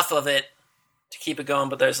 There's enough of it to keep it going,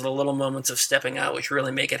 but there's the little moments of stepping out which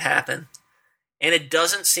really make it happen. And it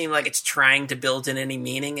doesn't seem like it's trying to build in any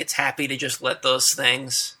meaning. It's happy to just let those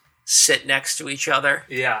things sit next to each other.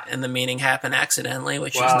 Yeah. And the meaning happen accidentally,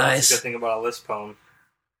 which is Wow, nice. that's a good thing about a Liszt poem.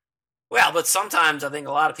 Well, but sometimes I think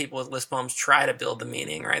a lot of people with Liszt poems try to build the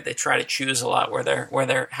meaning, right? They try to choose a lot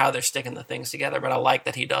how they're sticking the things together, but I like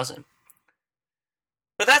that he doesn't.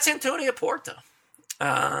 But that's Antonio Porta.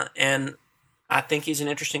 And I think he's an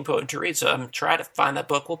interesting poet to read, so I'm trying to find that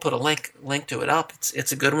book. We'll put a link to it up.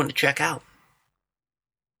 It's a good one to check out.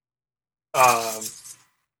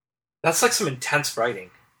 That's like some intense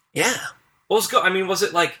writing. Yeah. Well, let's go. I mean, was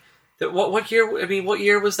it like what year? I mean, what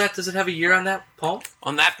year was that? Does it have a year on that poem?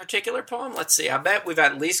 On that particular poem, let's see. I bet we've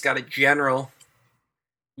at least got a general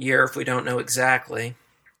year if we don't know exactly.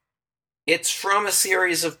 It's from a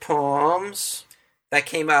series of poems that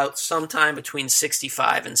came out sometime between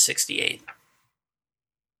 65 and 68.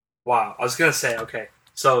 Wow, I was gonna say, okay,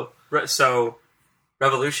 so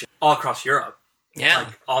revolution all across Europe. Yeah,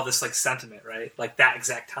 like all this like sentiment, right? Like that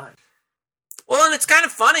exact time. Well, and it's kind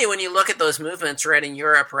of funny when you look at those movements, right, in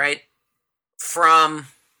Europe, right?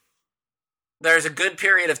 There's a good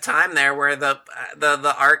period of time there where the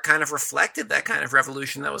art kind of reflected that kind of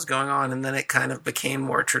revolution that was going on, and then it kind of became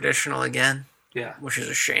more traditional again. Yeah, which is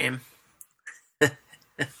a shame. But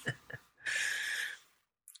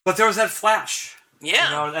there was that flash.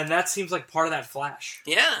 Yeah, and that seems like part of that flash.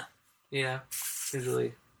 Yeah,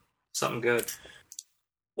 usually something good.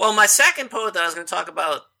 Well, my second poet that I was going to talk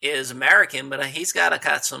about is American, but he's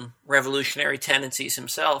got some revolutionary tendencies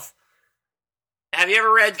himself. Have you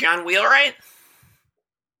ever read John Wheelwright?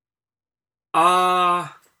 No.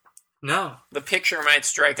 The picture might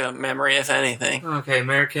strike a memory, if anything. Okay,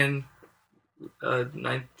 American,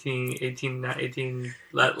 18, end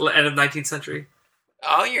of 19th century.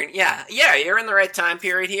 Oh, you're in the right time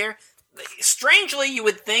period here. Strangely, you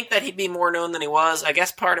would think that he'd be more known than he was. I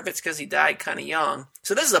guess part of it's because he died kind of young.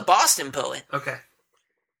 So this is a Boston poet. Okay.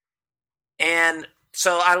 And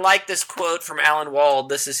so I like this quote from Alan Wald.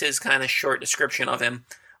 This is his kind of short description of him.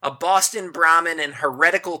 A Boston Brahmin and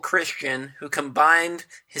heretical Christian who combined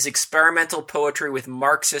his experimental poetry with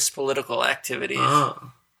Marxist political activities.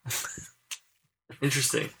 Oh.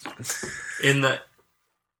 Interesting. In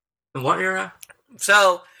what era?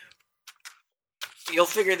 So, you'll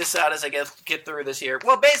figure this out as I get through this year.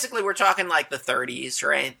 Well, basically, we're talking like the 30s,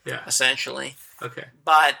 right? Yeah. Essentially. Okay.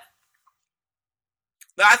 But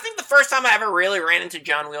I think the first time I ever really ran into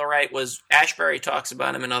John Wheelwright was Ashbery talks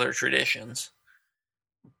about him in Other Traditions.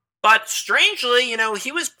 But strangely,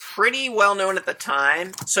 he was pretty well known at the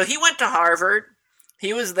time. So he went to Harvard.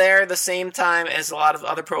 He was there the same time as a lot of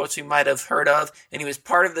other poets you might have heard of, and he was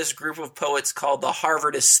part of this group of poets called the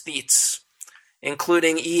Harvard Aesthetes,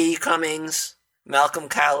 including E. E. Cummings, Malcolm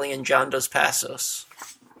Cowley, and John Dos Passos.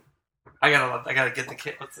 I gotta get the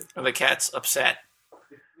cat. The cat's upset.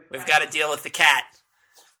 We've got to deal with the cat.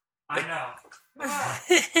 I know.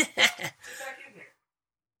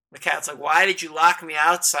 The cat's like, why did you lock me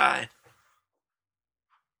outside?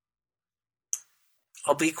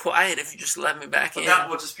 I'll be quiet if you just let me back in. That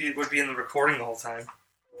would be in the recording the whole time.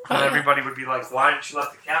 And everybody would be like, why didn't you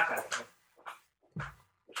let the cat back in?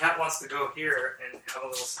 The cat wants to go here and have a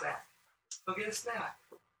little snack. Go get a snack.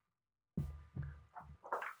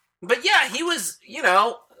 But yeah, he was,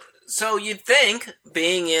 so you'd think,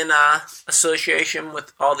 being in association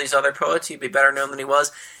with all these other poets, he'd be better known than he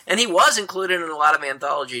was. And he was included in a lot of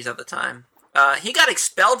anthologies at the time. He got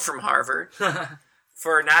expelled from Harvard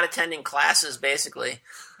for not attending classes, basically.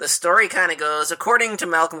 The story kind of goes, according to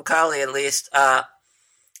Malcolm Cowley at least,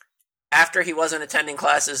 after he wasn't attending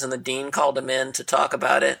classes and the dean called him in to talk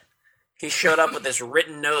about it, he showed up with this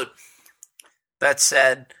written note that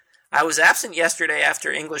said, I was absent yesterday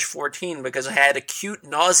after English 14 because I had acute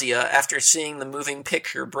nausea after seeing the moving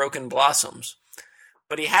picture Broken Blossoms.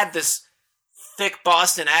 But he had this thick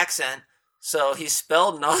Boston accent, So he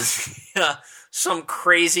spelled nausea some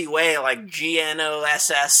crazy way, like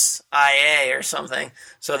Gnossia or something.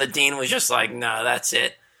 So the dean was just like, no, that's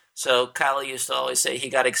it. So Kylo used to always say he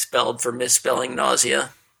got expelled for misspelling nausea.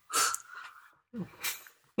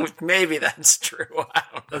 Which maybe that's true. I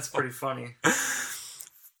don't know. That's pretty funny.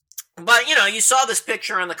 But, you saw this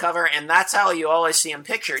picture on the cover, and that's how you always see him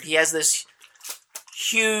pictured. He has this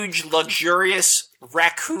huge, luxurious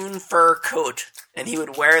raccoon fur coat, and he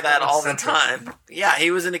would wear that all the time. Yeah, he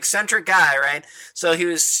was an eccentric guy, right? So he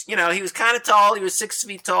was, he was kind of tall. He was 6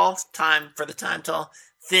 feet tall, for the time tall.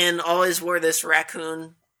 Thin, always wore this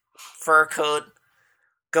raccoon fur coat,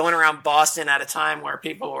 going around Boston at a time where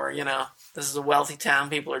people were, this is a wealthy town.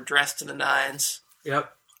 People are dressed to the nines.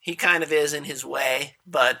 Yep. He kind of is in his way,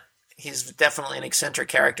 but he's definitely an eccentric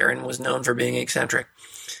character and was known for being eccentric.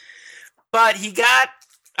 But he got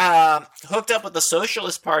hooked up with the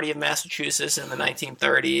Socialist Party of Massachusetts in the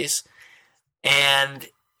 1930s, and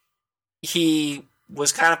he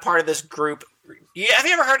was kind of part of this group. Have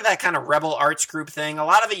you ever heard of that kind of rebel arts group thing? A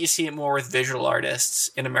lot of it, you see it more with visual artists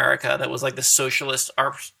in America. That was like the Socialist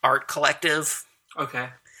Art Collective. Okay.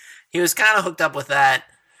 He was kind of hooked up with that,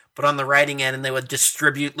 but on the writing end, and they would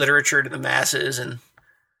distribute literature to the masses and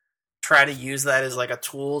try to use that as like a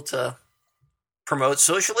tool to promote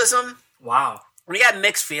socialism. Wow. We had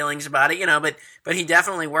mixed feelings about it, but he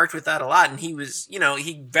definitely worked with that a lot, and he was,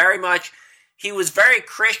 he was very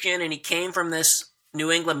Christian, and he came from this New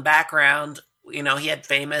England background. He had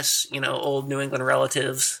famous, old New England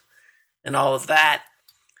relatives and all of that.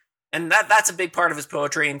 And that's a big part of his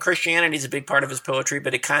poetry, and Christianity is a big part of his poetry,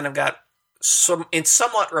 but it kind of got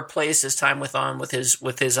somewhat replaced as time went on with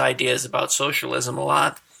his ideas about socialism a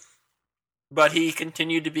lot. But he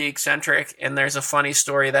continued to be eccentric, and there's a funny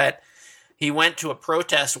story that he went to a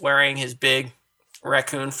protest wearing his big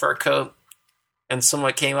raccoon fur coat, and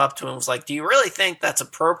someone came up to him and was like, "Do you really think that's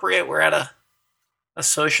appropriate? We're at a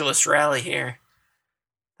socialist rally here.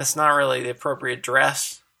 That's not really the appropriate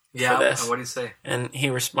dress for this." What do you say? And he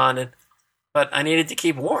responded, "But I needed to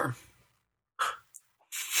keep warm."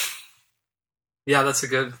 Yeah, that's a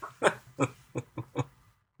good...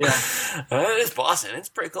 Yeah. It's Boston. It's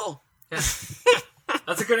pretty cool. Yeah.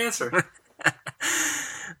 That's a good answer.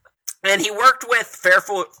 And he worked with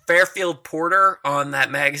Fairfield Porter on that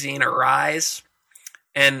magazine Arise.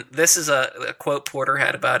 And this is a quote Porter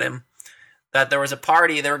had about him. That there was a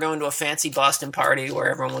party, they were going to a fancy Boston party where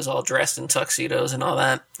everyone was all dressed in tuxedos and all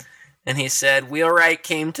that. And he said, Wheelwright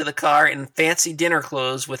came to the car in fancy dinner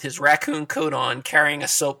clothes with his raccoon coat on, carrying a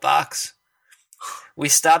soapbox. We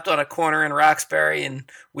stopped on a corner in Roxbury, and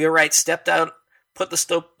Wheelwright stepped out, put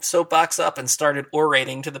the soapbox up, and started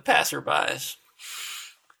orating to the passerbys.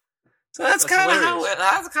 So that's kind of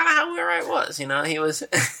how Wheelwright was, He was...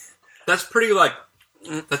 That's pretty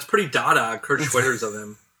Dada, Kurt Schwitters of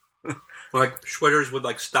him. Like, Schwitters would,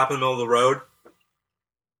 stop in the middle of the road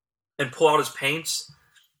and pull out his paints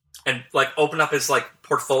and, open up his,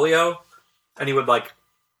 portfolio, and he would,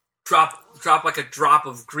 drop, a drop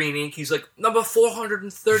of green ink. He's like, number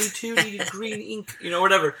 432 needed green ink,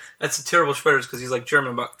 whatever. That's a terrible Schwitters because he's,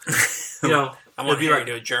 German, but, I want to hear you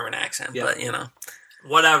do a German accent, yeah. But,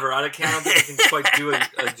 Whatever. I don't think I can quite do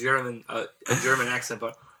a German accent,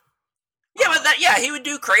 but... Yeah, but he would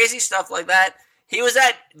do crazy stuff like that. He was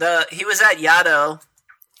at Yaddo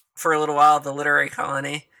for a little while, the literary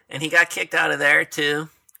colony, and he got kicked out of there too.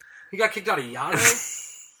 He got kicked out of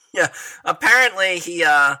Yaddo? Yeah. Apparently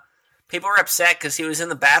people were upset because he was in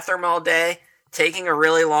the bathroom all day, taking a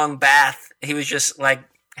really long bath. He was just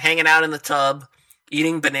hanging out in the tub,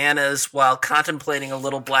 eating bananas while contemplating a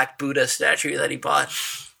little black Buddha statue that he bought.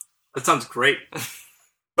 That sounds great.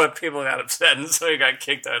 But people got upset, and so he got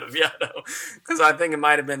kicked out of Yaddo. Because I think it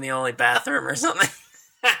might have been the only bathroom or something.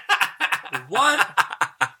 What?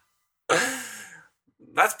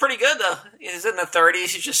 That's pretty good, though. He's in the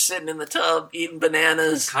 30s. He's just sitting in the tub, eating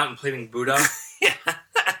bananas. Contemplating Buddha? Yeah.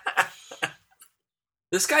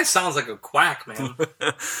 This guy sounds like a quack, man.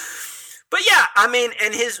 But yeah,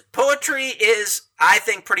 and his poetry is, I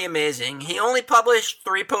think, pretty amazing. He only published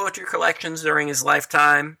 3 poetry collections during his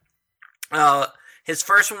lifetime. His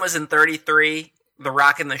first one was in 1933, The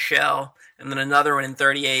Rock and the Shell, and then another one in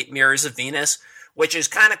 1938, Mirrors of Venus, which is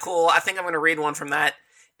kind of cool. I think I'm going to read one from that.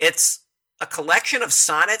 It's a collection of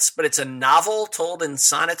sonnets, but it's a novel told in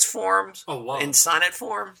sonnets form. Oh, wow. In sonnet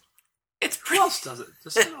form. It's pretty... Who else does it?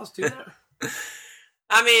 Does someone else do that?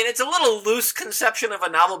 It's a little loose conception of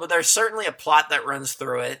a novel, but there's certainly a plot that runs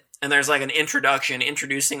through it. And there's an introduction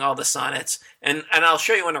introducing all the sonnets. And I'll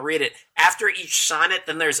show you when to read it. After each sonnet,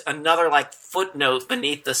 then there's another footnote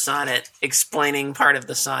beneath the sonnet explaining part of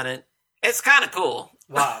the sonnet. It's kind of cool.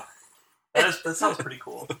 Wow. That sounds pretty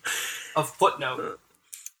cool. A footnote.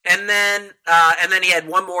 And then he had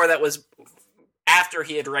one more that was after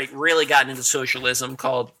he had really gotten into socialism,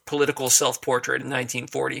 called Political Self-Portrait in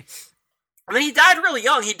 1940. And then he died really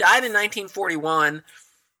young. He died in 1941.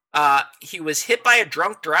 He was hit by a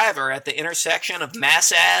drunk driver at the intersection of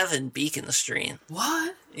Mass Ave and Beacon Street.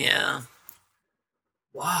 What? Yeah.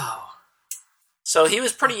 Wow. So he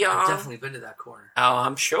was pretty young. I've definitely been to that corner. Oh,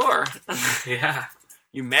 I'm sure. Yeah.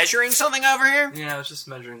 You measuring something over here? Yeah, I was just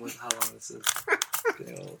measuring how long this is.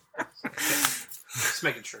 Just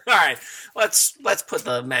making sure. All right, let's put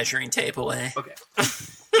the measuring tape away. Okay.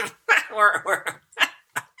 We're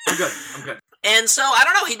I'm good. And so, I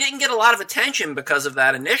don't know, he didn't get a lot of attention because of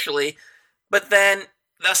that initially, but then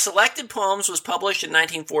the Selected Poems was published in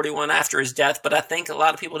 1941 after his death, but I think a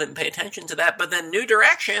lot of people didn't pay attention to that. But then New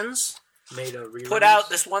Directions made a re-release. Put out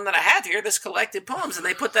this one that I have here, this Collected Poems, and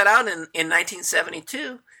they put that out in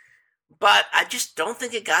 1972. But I just don't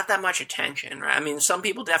think it got that much attention, right? I mean, some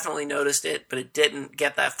people definitely noticed it, but it didn't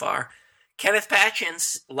get that far. Kenneth Patchen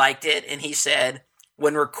liked it, and he said,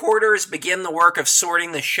 "When recorders begin the work of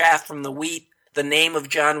sorting the chaff from the wheat, the name of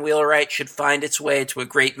John Wheelwright should find its way to a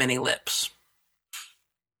great many lips."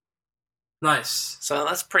 Nice. So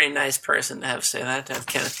that's a pretty nice person to have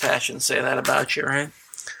Kenneth Patchen say that about you, right?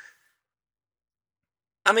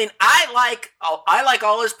 I mean, I like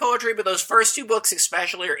all his poetry, but those first two books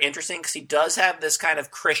especially are interesting because he does have this kind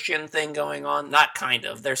of Christian thing going on. Not kind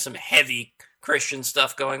of. There's some heavy Christian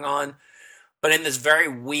stuff going on, but in this very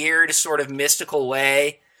weird sort of mystical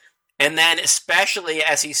way. And then especially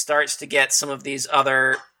as he starts to get some of these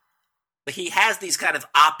other... He has these kind of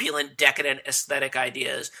opulent, decadent aesthetic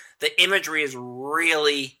ideas. The imagery is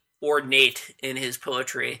really ornate in his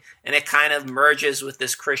poetry, and it kind of merges with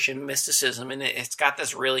this Christian mysticism, and it's got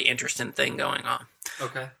this really interesting thing going on.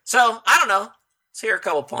 Okay. So, I don't know. Let's hear a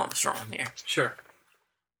couple poems from him here. Sure.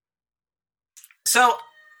 So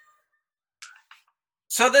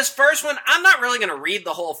this first one, I'm not really going to read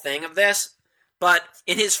the whole thing of this, but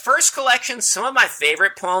in his first collection, some of my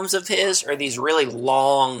favorite poems of his are these really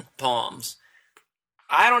long poems.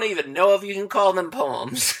 I don't even know if you can call them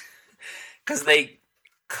poems, because they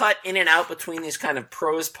cut in and out between these kind of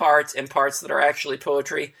prose parts and parts that are actually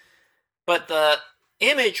poetry. But the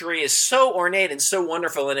imagery is so ornate and so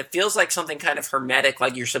wonderful, and it feels like something kind of hermetic,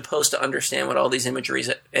 like you're supposed to understand what all these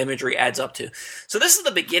imagery adds up to. So this is the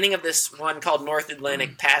beginning of this one called North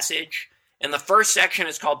Atlantic Passage. And the first section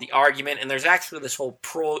is called The Argument, and there's actually this whole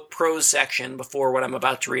prose section before what I'm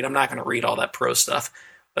about to read. I'm not going to read all that prose stuff,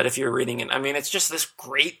 but if you're reading it, I mean, it's just this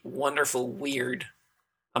great, wonderful, weird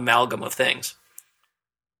amalgam of things.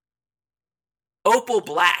 Opal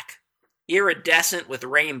black, iridescent with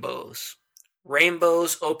rainbows.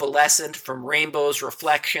 Rainbows opalescent from rainbows'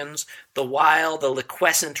 reflections, the while the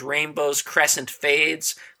liquescent rainbow's crescent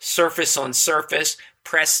fades, surface on surface,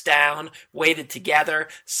 pressed down, weighted together,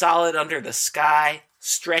 solid under the sky,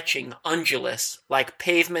 stretching undulous, like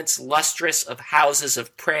pavements lustrous of houses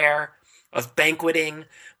of prayer, of banqueting,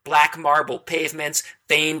 black marble pavements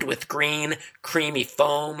veined with green, creamy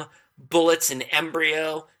foam, bullets in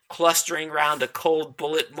embryo, clustering round a cold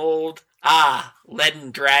bullet mold. Ah,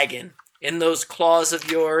 leaden dragon, in those claws of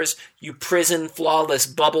yours, you prison flawless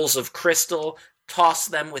bubbles of crystal, toss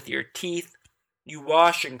them with your teeth. You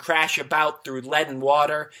wash and crash about through leaden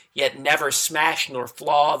water, yet never smash nor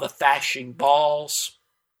flaw the fashing balls.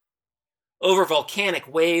 Over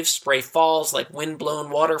volcanic waves spray falls like wind-blown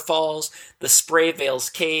waterfalls, the spray veils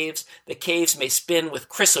caves, the caves may spin with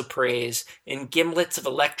chrysoprase in gimlets of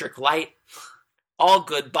electric light. All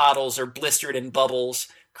good bottles are blistered in bubbles,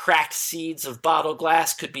 cracked seeds of bottle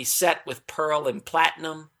glass could be set with pearl and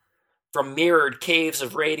platinum. From mirrored caves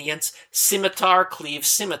of radiance, scimitar cleaves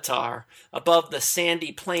scimitar. Above the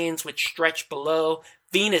sandy plains which stretch below,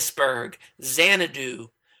 Venusberg, Xanadu,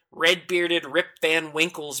 red-bearded Rip Van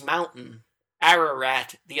Winkle's mountain,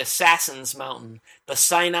 Ararat, the assassin's mountain, the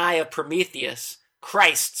Sinai of Prometheus,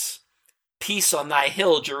 Christ's. Peace on thy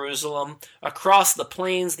hill, Jerusalem. Across the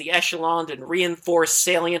plains the echeloned and reinforced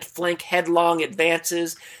salient flank headlong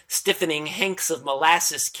advances, stiffening hanks of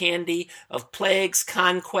molasses candy, of plagues,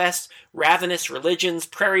 conquest, ravenous religions,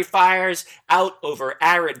 prairie fires, out over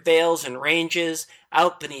arid vales and ranges,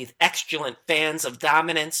 out beneath exulent fans of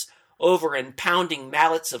dominance, over in pounding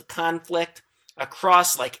mallets of conflict,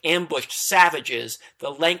 across like ambushed savages, the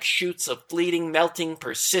lank shoots of fleeting, melting,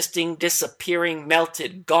 persisting, disappearing,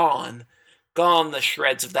 melted, gone. Gone the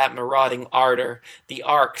shreds of that marauding ardor, the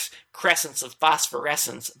arcs, crescents of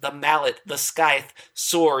phosphorescence, the mallet, the scythe,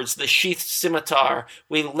 swords, the sheathed scimitar.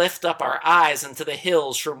 We lift up our eyes into the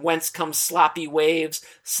hills from whence come sloppy waves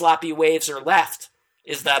are left.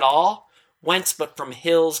 Is that all? Whence but from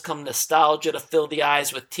hills come nostalgia to fill the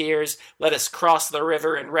eyes with tears. Let us cross the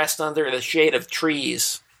river and rest under the shade of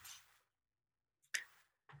trees.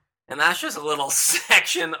 And that's just a little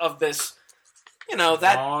section of this,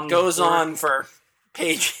 that Long goes work. on for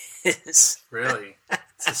pages. Really?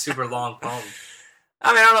 It's a super long poem.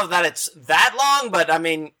 I mean, I don't know that it's that long, but I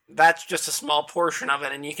mean, that's just a small portion of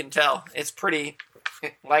it, and you can tell. It's pretty,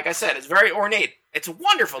 like I said, it's very ornate. It's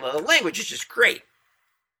wonderful, though. The language is just great.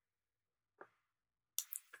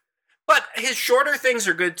 But his shorter things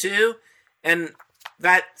are good, too. And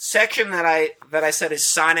that section that I said is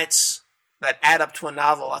sonnets that add up to a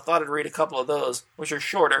novel, I thought I'd read a couple of those, which are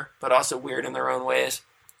shorter, but also weird in their own ways.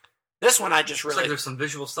 This one I just Looks really... like there's some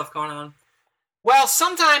visual stuff going on. Well,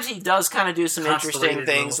 sometimes he does kind of do some interesting Constellated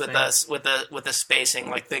things with little us with the spacing.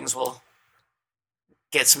 Like things will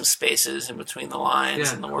get some spaces in between the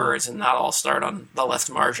lines and the cool. words, and not all start on the left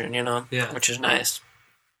margin, Yeah. which is nice.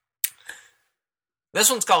 This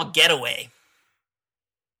one's called Getaway.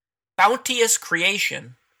 Bounteous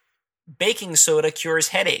creation. Baking soda cures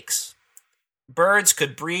headaches. Birds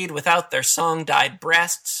could breed without their song-dyed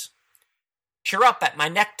breasts. Cheer up at my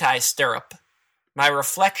necktie stirrup. My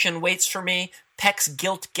reflection waits for me, pecks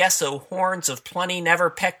gilt gesso horns of plenty never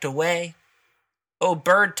pecked away. O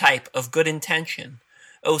bird type of good intention,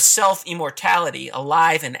 O self-immortality,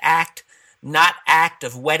 alive in act, not act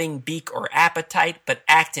of whetting beak or appetite, but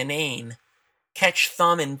act inane. Catch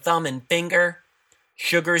thumb and finger,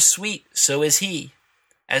 sugar's sweet, so is he.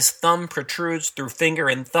 As thumb protrudes through finger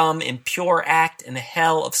and thumb in pure act in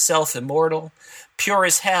hell of self-immortal, pure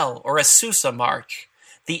as hell or a Susa march,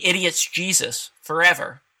 the idiot's Jesus,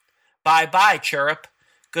 forever. Bye-bye, chirrup,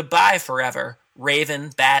 goodbye forever,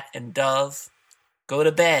 raven, bat, and dove. Go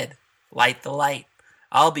to bed, light the light.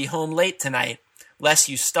 I'll be home late tonight, lest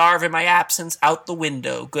you starve in my absence out the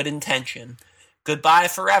window, good intention. Goodbye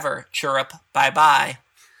forever, chirrup, bye-bye.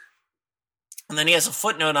 And then he has a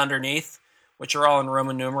footnote underneath, which are all in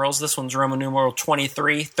Roman numerals. This one's Roman numeral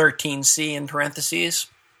 23, 13c in parentheses.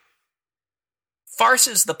 Farce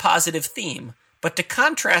is the positive theme, but to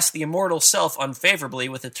contrast the immortal self unfavorably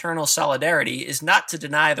with eternal solidarity is not to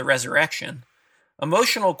deny the resurrection.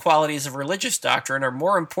 Emotional qualities of religious doctrine are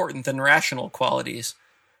more important than rational qualities.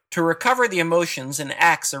 To recover the emotions and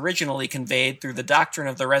acts originally conveyed through the doctrine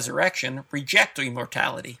of the resurrection reject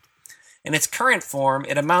immortality. In its current form,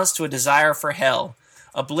 it amounts to a desire for hell.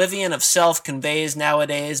 Oblivion of self conveys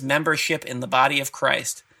nowadays membership in the body of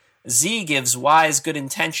Christ. Z gives wise good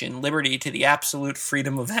intention liberty to the absolute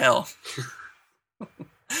freedom of hell.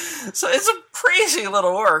 So it's a crazy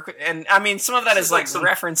little work, and I mean, some of that is like some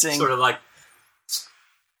referencing sort of I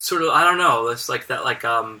don't know. It's like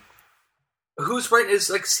that, who's writing? Is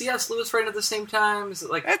like C.S. Lewis writing at the same time? Is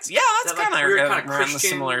it like that's that, kind of weird around the Christian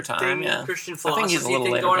similar time? thing, Yeah, Christian I philosophy think he's a little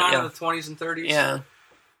thing later, going but on yeah. in the 20s and 30s. Yeah.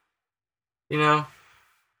 You know.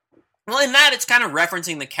 Well, in that, it's kind of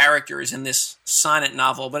referencing the characters in this sonnet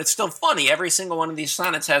novel, but it's still funny. Every single one of these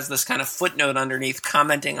sonnets has this kind of footnote underneath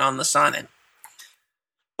commenting on the sonnet.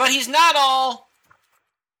 But he's not all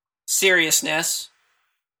seriousness.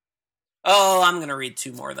 Oh, I'm going to read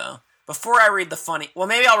two more, though. Before I read the funny... Well,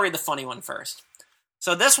 maybe I'll read the funny one first.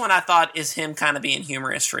 So this one I thought is him kind of being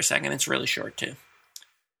humorous for a second. It's really short, too.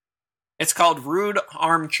 It's called Rude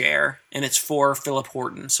Armchair, and it's for Philip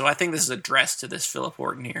Horton. So I think this is addressed to this Philip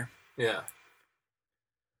Horton here. Yeah.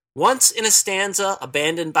 Once in a stanza,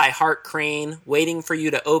 abandoned by Hart Crane, waiting for you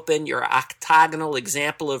to open your octagonal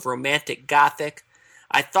example of romantic Gothic,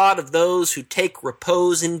 I thought of those who take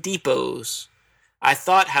repose in depots. I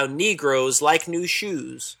thought how Negroes like new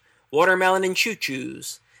shoes, watermelon and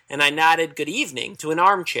choo-choos, and I nodded good evening to an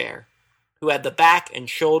armchair, who had the back and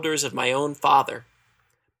shoulders of my own father,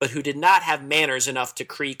 but who did not have manners enough to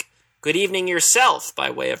creak, good evening yourself, by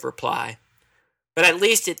way of reply. But at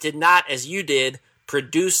least it did not, as you did,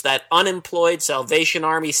 produce that unemployed Salvation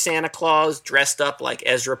Army Santa Claus dressed up like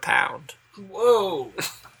Ezra Pound. Whoa.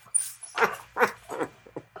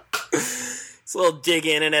 It's a little dig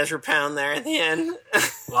in Ezra Pound there at the end.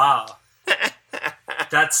 Wow.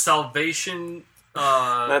 That's Salvation...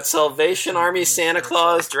 That Salvation Army Santa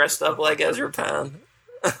Claus dressed up like Ezra Pound.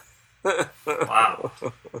 Wow.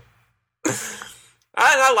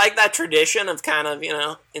 I like that tradition of kind of,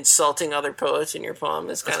 insulting other poets in your poem.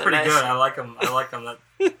 It's kind That's of pretty nice. good. I like him. That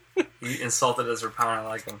he insulted Ezra Pound. I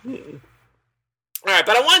like him. All right,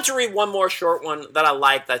 but I wanted to read one more short one that I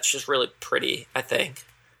like that's just really pretty, I think.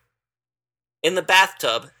 In the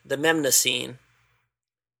bathtub, the Memna scene.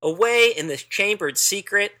 Away in this chambered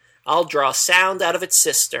secret, I'll draw sound out of its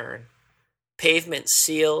cistern. Pavement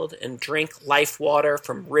sealed and drink life water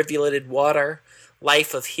from rivuleted water,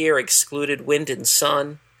 life of here excluded wind and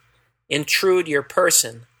sun. intrude your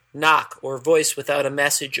person, knock or voice without a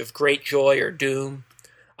message of great joy or doom.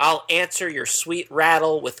 I'll answer your sweet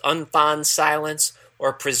rattle with unfond silence,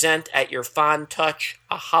 or present at your fond touch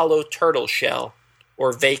a hollow turtle shell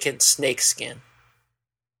or vacant snakeskin.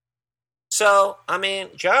 So, I mean,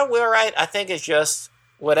 John Wheelwright, I think, is just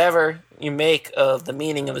whatever you make of the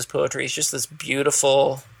meaning of his poetry. He's just this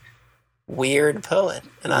beautiful, weird poet,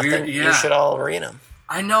 and I think you should all read him.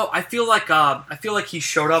 I know. I feel like he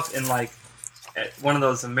showed up in like one of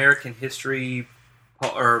those American history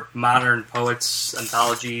or modern poets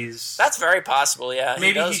anthologies. That's very possible. Yeah,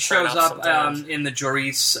 maybe he shows up in the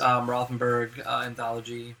Joris Rothenberg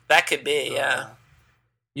anthology. That could be. Yeah.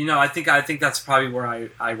 I think that's probably where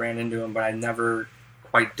I ran into him, but I never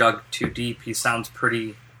quite dug too deep. He sounds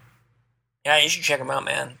pretty. Yeah, you should check him out,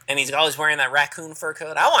 man. And he's always wearing that raccoon fur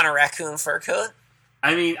coat. I want a raccoon fur coat.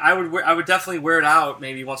 I mean, I would definitely wear it out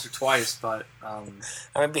maybe once or twice, but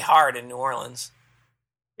it would be hard in New Orleans.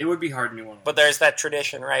 It would be hard in New Orleans. But there's that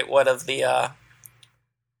tradition, right? What of the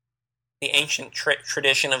ancient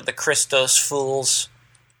tradition of the Christos fools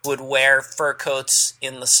would wear fur coats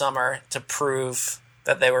in the summer to prove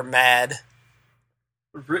that they were mad.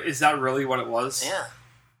 Is that really what it was? Yeah.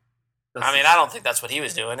 I don't think that's what he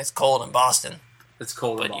was doing. It's cold in Boston. It's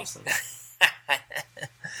cold in Boston.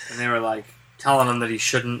 And they were like telling him that he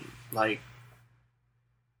shouldn't like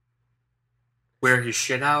wear his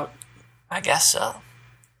shit out. I guess so.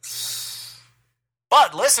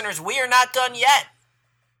 But listeners, we are not done yet.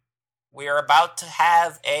 We are about to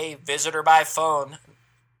have a visitor by phone,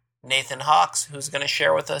 Nathan Hawks, who's going to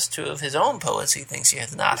share with us two of his own poets he thinks he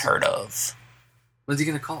has not heard of. What's he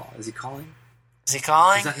going to call? Is he calling? Is he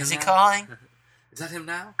calling? Is he calling? Is that him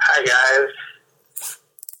now? Hi, guys.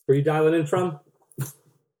 Where are you dialing in from?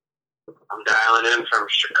 I'm dialing in from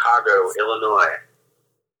Chicago, Illinois.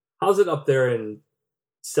 How's it up there in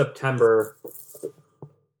September?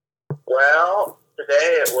 Well,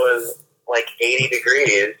 today it was like 80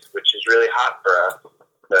 degrees, which is really hot for us.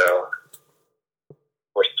 So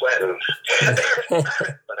we're sweating.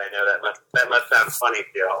 But I know that must sound funny to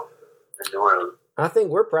y'all in New Orleans. I think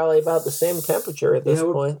we're probably about the same temperature at this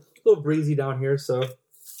point. A little breezy down here, so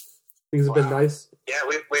things have been nice. Yeah,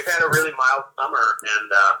 we've had a really mild summer,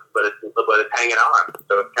 and but it's hanging on,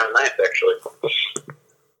 so it's kind of nice actually.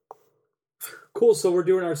 Cool. So we're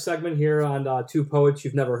doing our segment here on two poets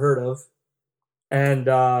you've never heard of, and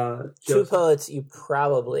two poets you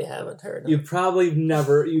probably haven't heard of. You probably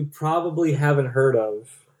haven't heard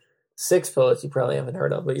of. 6 poets you probably haven't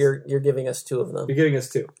heard of, but you're giving us 2 of them. You're giving us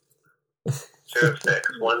 2. 2 of 6,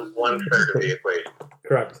 one third of the equation.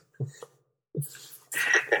 Correct.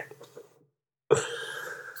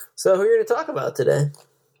 So who are you going to talk about today?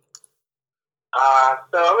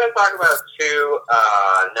 So I'm going to talk about 2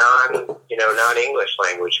 non-English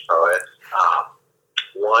language poets.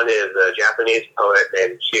 One is a Japanese poet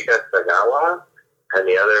named Chika Sagawa, and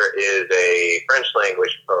the other is a French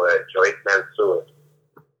language poet, Joyce Mansour.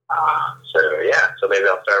 So maybe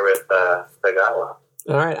I'll start with Sagawa.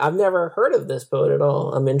 All right, I've never heard of this poet at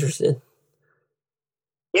all. I'm interested.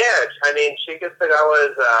 Yeah, I mean, Chika Sagawa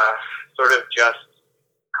is sort of just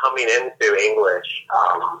coming into English,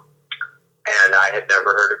 and I had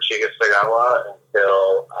never heard of Chika Sagawa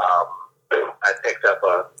until I picked up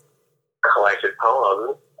a collected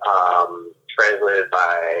poems translated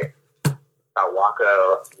by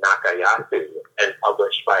Sawako Nakayasu and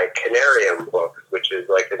published by Canarium Books, which is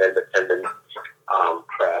like an independent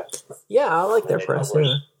press. Yeah, I like their press.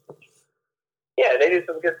 Yeah, they do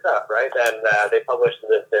some good stuff, right? And they published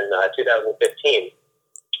this in 2015.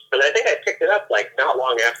 And I think I picked it up like not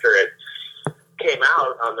long after it came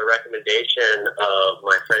out on the recommendation of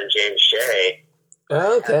my friend James Shea.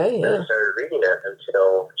 Okay, and I started reading it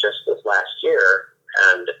until just this last year,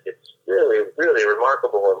 and it's really, really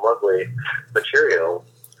remarkable and lovely material.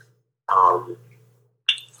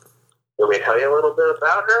 Let me tell you a little bit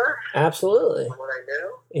about her. Absolutely. What I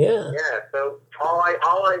know. Yeah. Yeah. So all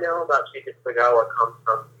I know about Chika Sagawa comes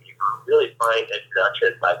from the really fine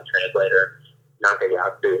introduction by the translator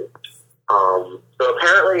Nakayasu. So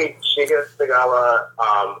apparently, Chika Sagawa,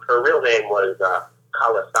 her real name was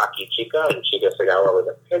Kawasaki Chika, and Chika Sagawa was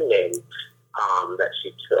a pen name that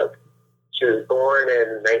she took. She was born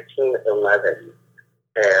in 1911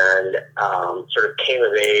 and sort of came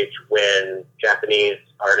of age when Japanese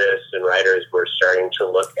artists and writers were starting to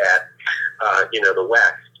look at, the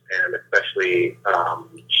West, and especially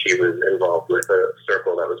she was involved with a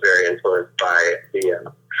circle that was very influenced by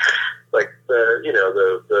the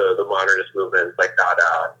modernist movements like Dada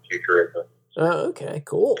and Futurism. Oh, okay,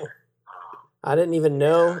 cool. I didn't even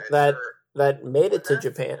know that made it to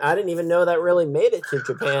Japan. I didn't even know that really made it to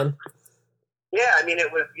Japan. Yeah, I mean, it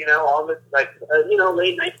was, all this, late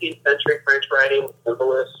 19th century French writing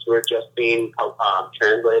symbolists were just being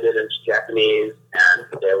translated into Japanese, and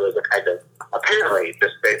there was a kind of, apparently,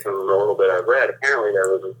 just based on the little bit I've read, apparently there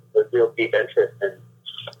was a real deep interest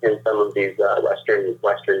in some of these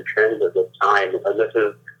Western trends at this time. And this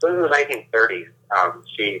is the 1930s.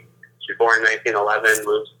 She was born in 1911,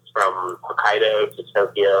 moved from Hokkaido to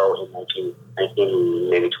Tokyo in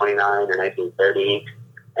 1929 or 1930,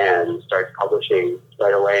 and starts publishing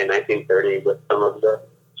right away in 1930 with some of the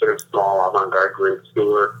sort of small avant-garde groups who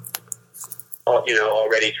were,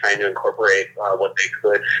 already trying to incorporate what they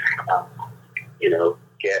could,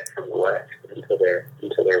 get from the West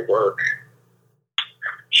into their work.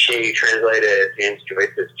 She translated James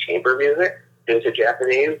Joyce's chamber music into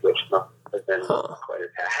Japanese, which must have been quite a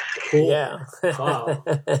task. Cool. Yeah. Wow.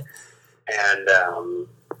 And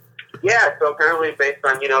so apparently based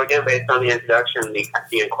on the introduction,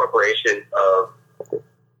 the incorporation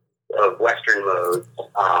of Western modes,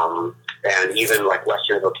 and even like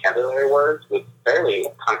Western vocabulary words was fairly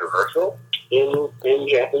controversial in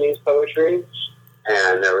Japanese poetry.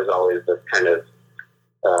 And there was always this kind of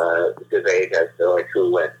debate as to like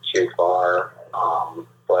who went too far.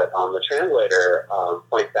 But the translator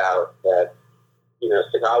points out that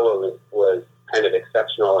Sagawa was kind of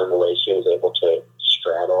exceptional in the way she was able to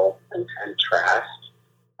straddle and contrast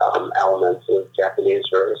elements of Japanese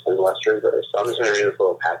verse and Western verse. So I'm just going to read this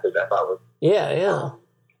little passage I thought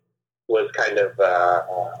was kind of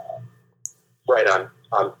right on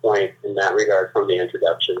point in that regard from the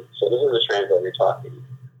introduction. So this is the translator talking.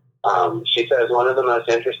 She says, one of the most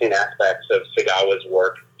interesting aspects of Sagawa's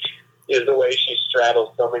work is the way she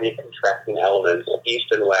straddles so many contrasting elements,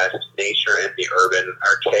 east and west, nature and the urban,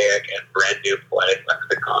 archaic and brand new poetic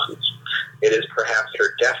lexicons. It is perhaps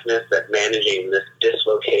her deftness at managing this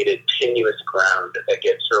dislocated, tenuous ground that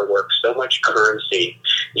gives her work so much currency,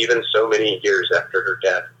 even so many years after her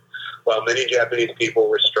death. While many Japanese people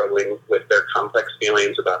were struggling with their complex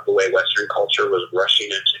feelings about the way Western culture was rushing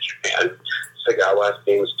into Japan, Sagawa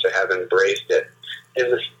seems to have embraced it. In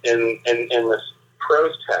this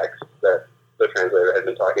prose text that the translator had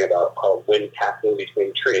been talking about, called Wind Passing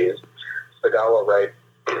Between Trees, Sagawa writes,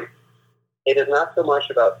 it is not so much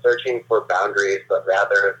about searching for boundaries, but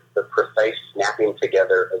rather the precise snapping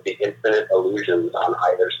together of the infinite illusions on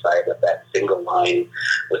either side of that single line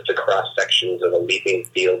with the cross-sections of a leaping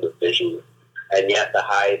field of vision. And yet the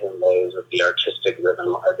highs and lows of the artistic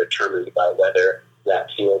rhythm are determined by whether that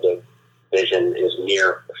field of vision is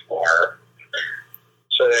near or far.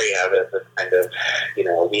 So there you have it, this kind of,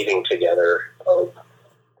 weaving together of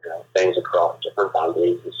things across different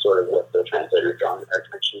boundaries is sort of what the translator drawn our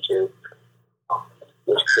attention to,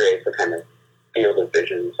 which creates a kind of field of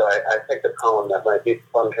vision. So I picked a poem that might be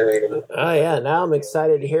fun to read. Oh, yeah. Now I'm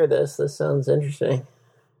excited to hear this. This sounds interesting.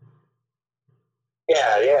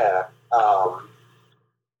 Yeah.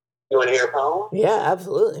 You want to hear a poem? Yeah,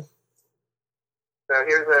 absolutely. So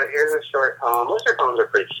here's a short poem. Most of her poems are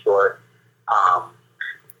pretty short. A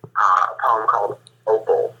poem called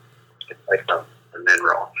Opal. It's like a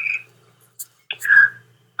mineral.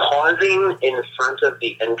 Pausing in front of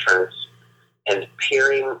the entrance and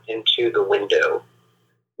peering into the window,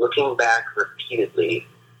 looking back repeatedly,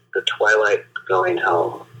 the twilight going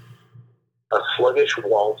home. A sluggish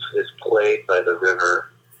waltz is played by the river.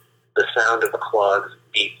 The sound of clogs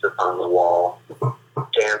beats upon the wall.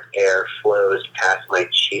 Damp air flows past my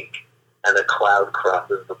cheek, and a cloud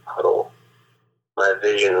crosses the puddle. My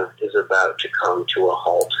vision is about to come to a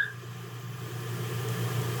halt.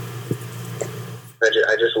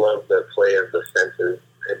 I just love the play of the senses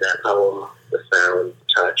in that poem, the sound,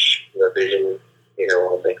 touch, the vision,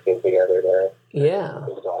 all mixing together there. Yeah.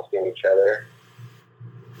 Exhausting each other.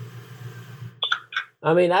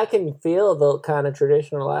 I mean, I can feel the kind of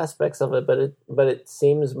traditional aspects of it, but it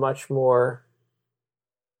seems much more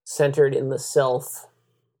centered in the self.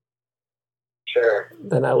 Sure.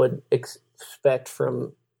 Than I would expect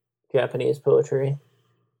from Japanese poetry.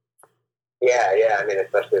 Yeah. I mean,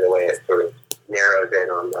 especially the way it sort of narrows in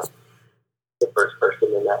on the first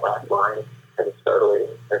person in that last line. Kind of startling,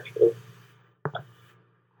 actually.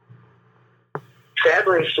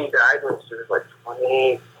 Sadly, she died when she was like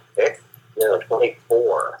 26.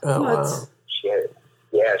 24. Oh, wow. She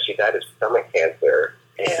died of stomach cancer,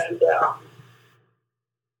 and it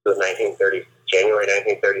was January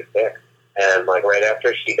 1936. And like right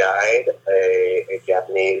after she died, a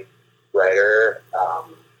Japanese writer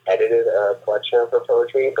edited a collection of her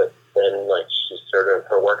poetry, but then like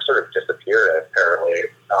her work sort of disappeared apparently,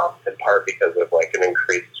 in part because of like an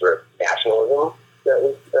increased sort of nationalism that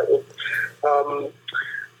was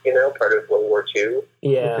part of World War II.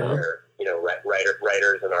 Yeah. Where,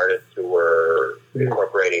 writers and artists who were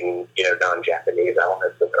incorporating, non-Japanese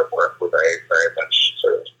elements in their work were very, very much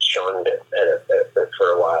sort of shunned it for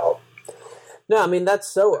a while. No, I mean, that's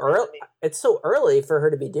so early. It's so early for her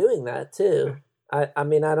to be doing that too. I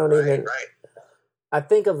mean, I don't even. Right. I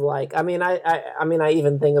think of like. I mean, I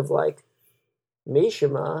even think of like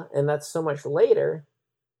Mishima, and that's so much later,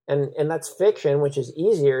 and that's fiction, which is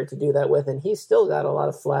easier to do that with, and he's still got a lot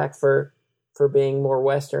of flack for being more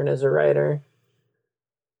Western as a writer.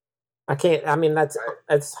 I can't. I mean,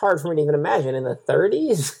 it's hard for me to even imagine in the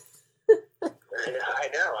 30s. I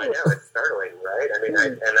know. It's startling, right? I mean,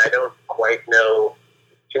 I don't quite know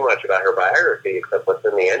too much about her biography except what's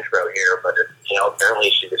in the intro here, but apparently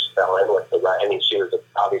she just fell in with the right. I mean, she was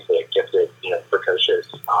obviously a gifted, precocious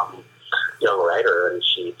young writer, and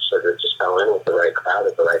she sort of just fell in with the right crowd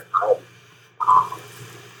at the right time.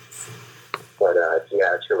 But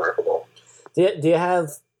yeah, it's remarkable. Do you have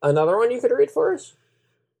another one you could read for us?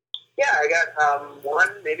 Yeah, I got one,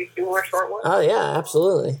 maybe two more short ones. Oh yeah,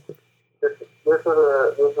 absolutely. This is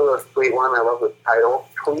a sweet one. I love the title.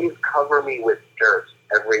 Please cover me with dirt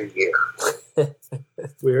every year.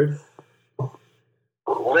 Weird.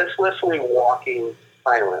 Listlessly walking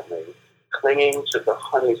silently, clinging to the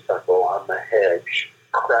honeysuckle on the hedge,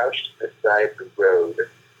 crouched beside the road.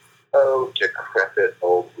 Oh, decrepit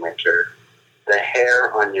old winter. The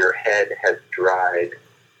hair on your head has dried,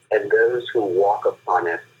 and those who walk upon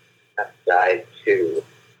it have died too,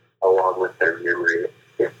 along with their memories.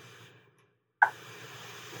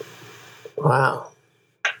 Wow.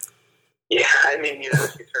 Yeah, I mean, she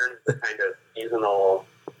turns the kind of seasonal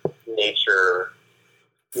nature,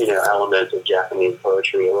 element of Japanese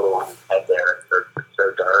poetry a little on its head there. It's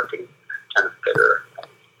so dark and kind of bitter.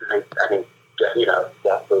 I think,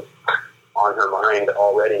 that was on her mind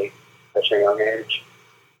already at a young age.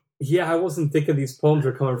 Yeah, I wasn't thinking these poems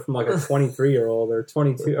are coming from like a 23-year-old or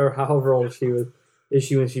 22 or however old she is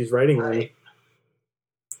when she's writing them. Right.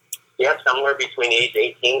 Yeah, somewhere between age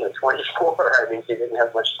 18 and 24. I mean, she didn't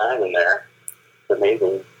have much time in there. It's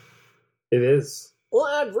amazing. It is. Well,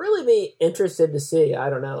 I'd really be interested to see. I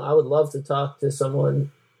don't know. I would love to talk to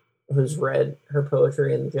someone who's read her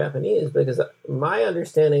poetry in Japanese, because my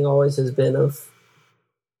understanding always has been of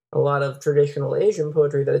a lot of traditional Asian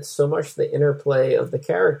poetry that it's so much the interplay of the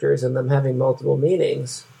characters and them having multiple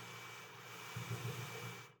meanings.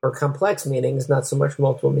 Or complex meanings, not so much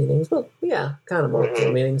multiple meanings, but yeah, kind of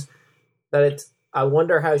multiple meanings. That I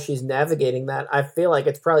wonder how she's navigating that. I feel like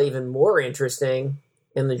it's probably even more interesting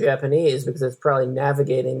in the Japanese, because it's probably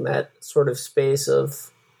navigating that sort of space of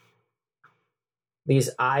these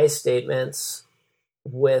I statements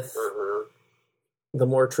with the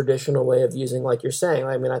more traditional way of using, like you're saying.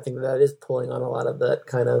 I mean, I think that is pulling on a lot of that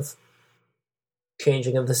kind of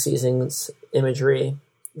changing of the seasons imagery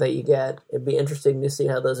that you get. It'd be interesting to see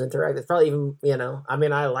how those interact. It's probably even, I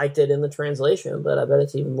mean, I liked it in the translation, but I bet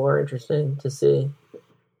it's even more interesting to see.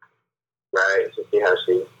 Right, to see how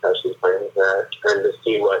she's playing with that, and to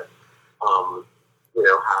see what,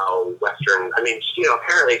 how Western. I mean,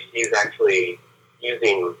 apparently she's actually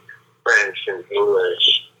using French and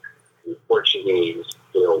English and Portuguese,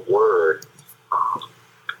 words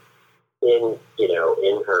in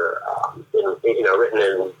her,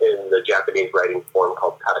 written in the Japanese writing form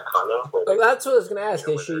called katakana. Well, that's what I was going to ask.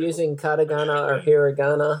 Is she using katakana or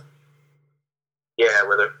hiragana? Yeah,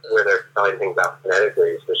 where they're spelling things out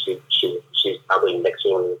phonetically. So she's probably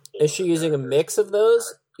mixing. Is she using a mix of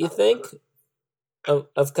those, you think? Of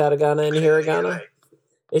katakana and hiragana? Right.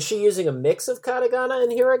 Is she using a mix of katakana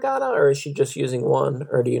and hiragana, or is she just using one,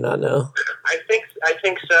 or do you not know? I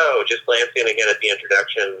think so. Just glancing again at the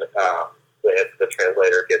introduction, the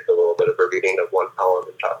translator gets a little bit of a reading of one poem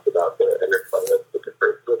and talks about the interplay of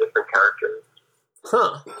the different characters.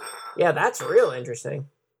 Huh. Yeah, that's real interesting.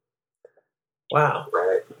 Wow.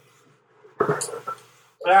 Right.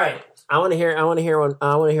 All right. I want to hear one.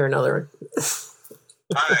 I want to hear another one.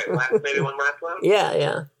 All right. Maybe one last one.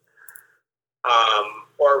 Yeah.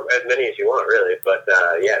 Or as many as you want, really. But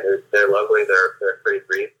yeah, they're lovely. They're pretty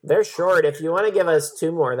brief. They're short. If you want to give us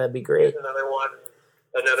two more, that'd be great. Here's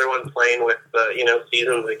another one playing with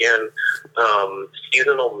seasons again.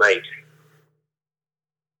 Seasonal night.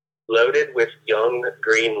 Loaded with young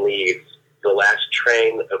green leaves, the last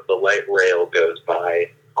train of the light rail goes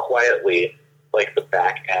by quietly, like the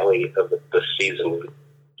back alley of the season.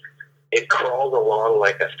 It crawls along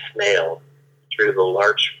like a snail through the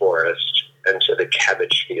larch forest and to the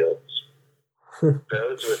cabbage fields.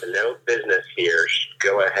 Those with no business here should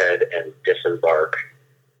go ahead and disembark.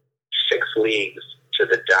 6 leagues to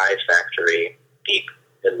the dye factory deep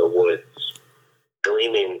in the woods,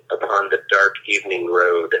 gleaming upon the dark evening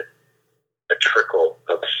road. a trickle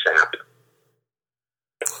of sap.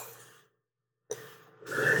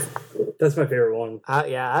 That's my favorite one.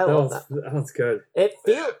 Yeah, I love that. That's good. It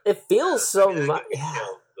feels so much. The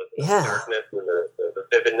Yeah. darkness and the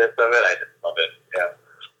vividness of it, I just love it. Yeah.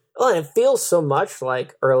 Well, and it feels so much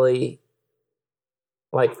like early,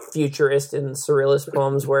 like futurist and surrealist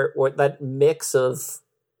poems, where that mix of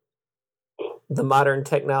the modern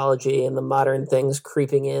technology and the modern things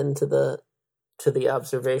creeping into the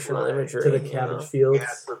observational imagery, To the cabbage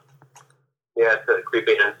fields. To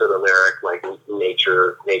creeping into the lyric, like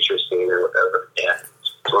nature scene or whatever. Yeah,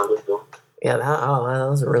 it's wonderful. Yeah, that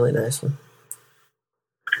was a really nice one.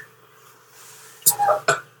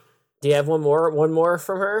 Do you have one more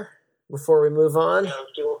from her before we move on? Yeah,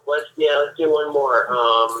 let's do one more.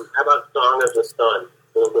 How about "Song of the Sun"?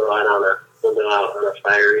 We'll go out on a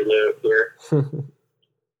fiery note here.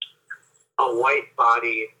 A white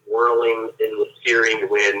body whirling in the searing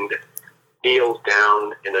wind kneels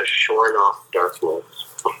down in a shorn-off darkness.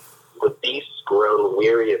 The beasts grown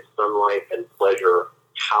weary of sunlight and pleasure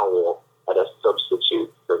howl at a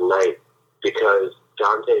substitute for night because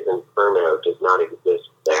Dante's Inferno does not exist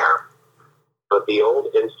there. But the old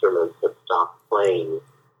instruments have stopped playing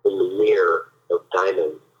in the mirror of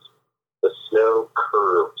diamonds. The snow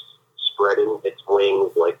curves, spreading its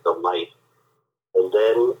wings like the light. And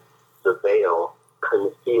then the veil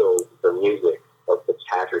conceals the music of the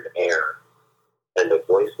tattered air. And a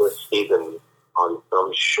voiceless season on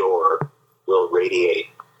some shore will radiate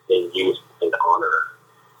in youth and honor.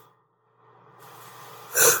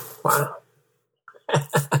 Wow.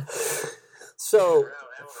 So,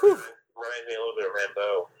 reminds me a little bit of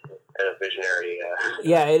Rambo, kind of visionary.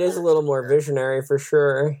 yeah, it is a little more visionary for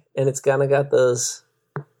sure, and it's kind of got those.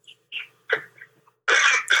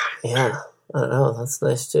 Yeah, I don't know. That's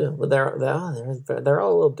nice too. But they're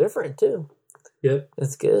all a little different too. Yep.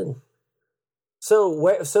 That's good. So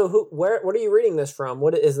what are you reading this from?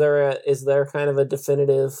 What is there kind of a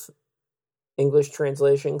definitive English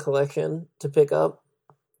translation collection to pick up?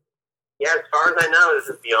 Yeah, as far as I know, this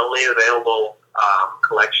is the only available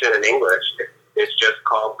collection in English. It's just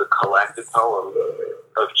called The Collected Poems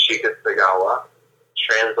of Chika Sagawa,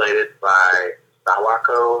 translated by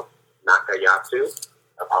Sawako Nakayasu.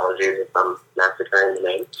 Apologies if I'm massacring the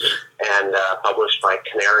name. And published by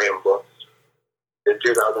Canarium Books in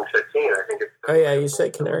 2015. I think it's. Oh yeah, you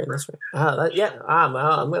said Canarium. That's right. I'm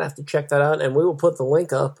gonna have to check that out, and we will put the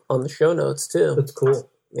link up on the show notes too. That's cool.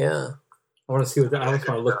 Yeah. I want to see I just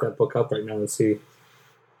want to look that book up right now and see.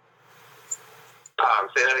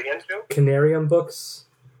 Say that again, Joe? Canarium Books?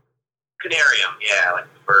 Canarium, yeah,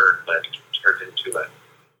 like the bird that turns into a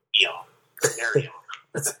eel. Canarium.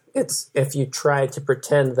 It's if you tried to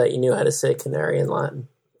pretend that you knew how to say canary in Latin.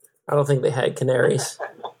 I don't think they had canaries.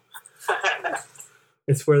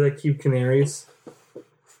 It's where they keep canaries.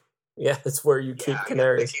 Yeah, it's where you keep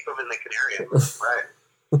canaries. They keep them in the canarium,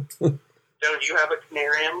 right? Don't you have a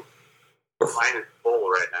canarium? Mine is full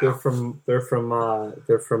right now. They're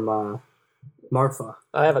from Marfa.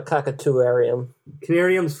 I have a cockatoorium.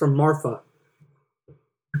 Canarium's from Marfa.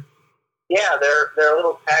 Yeah, their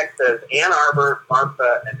little tag says Ann Arbor,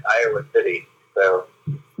 Marfa, and Iowa City. So,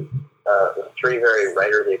 three very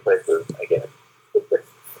writerly places, I guess.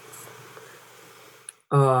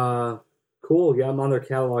 Cool. Yeah, I'm on their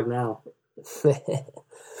catalog now.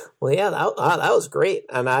 Well, yeah, that was great,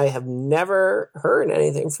 and I have never heard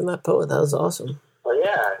anything from that poet. That was awesome. Oh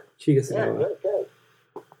yeah, Chika Sagawa. good.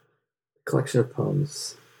 Collection of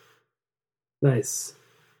poems. Nice.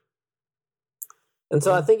 And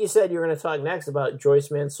so I think you said you were going to talk next about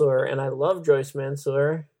Joyce Mansour, and I love Joyce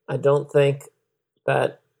Mansour. I don't think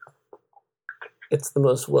that it's the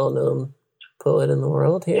most well-known poet in the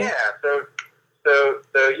world here. Yeah,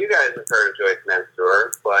 so you guys have heard of Joyce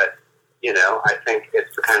Mansour, but I think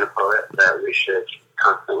it's the kind of poet that we should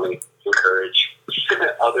constantly encourage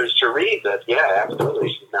others to read. That absolutely,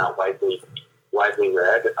 she's not widely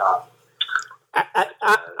read.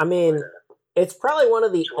 I mean, it's probably one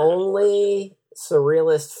of the only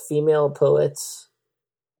surrealist female poets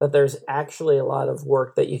that there's actually a lot of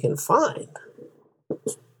work that you can find.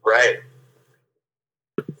 Right.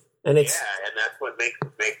 And it's and that's what makes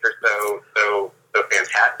her so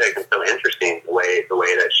fantastic and so interesting. The way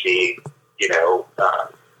that she,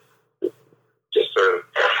 just sort of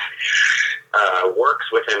works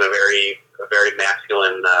within a very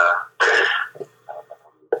masculine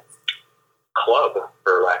club,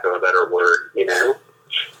 for lack of a better word.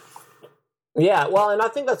 Yeah, well, and I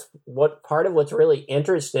think that's part of what's really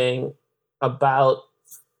interesting about.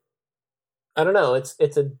 I don't know.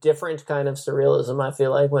 It's a different kind of surrealism. I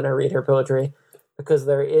feel like when I read her poetry, because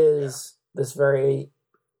there is this very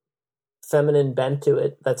feminine bent to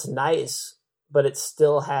it that's nice, but it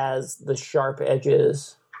still has the sharp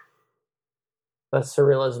edges that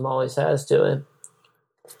surrealism always has to it.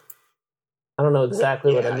 I don't know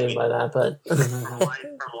exactly what I mean by that, but from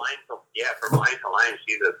line to line,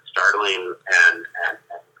 she's as startling and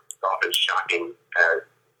often shocking as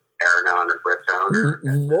Aragon or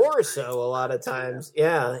Britone. More so a lot of times.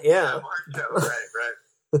 Yeah. More so,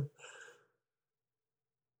 right.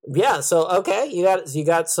 Yeah, so okay, you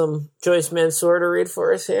got some Joyce Mansour to read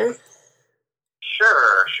for us here?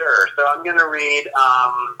 Sure. So I'm going to read.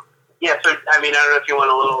 So I don't know if you want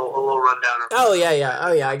a little rundown. Oh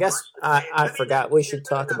yeah. I guess I forgot. We should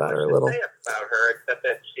talk about her a little. About her, except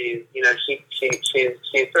that she's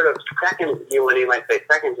sort of second. When you might say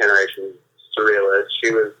second generation surrealist.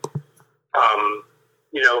 She was,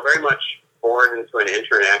 very much born into an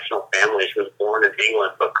international family. She was born in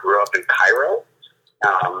England, but grew up in Cairo,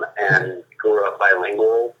 and grew up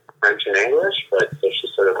bilingual, French and English, but so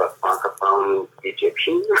she's sort of a francophone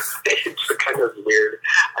Egyptian. It's a kind of weird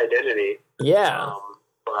identity. Yeah.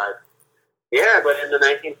 But in the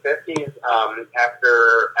 1950s,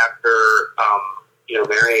 after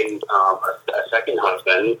marrying a second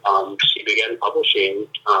husband, she began publishing.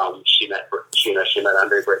 She met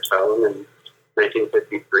Andre Breton in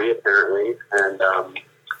 1953, apparently, and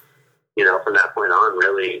from that point on,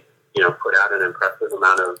 really, put out an impressive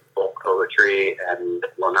amount of both poetry and,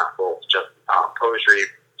 well, not both, just poetry,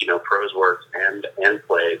 prose works and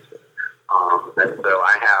plays. And so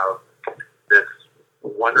I have this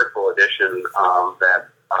wonderful edition that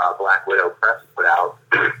Black Widow Press put out,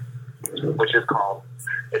 which is called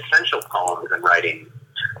Essential Poems and Writing,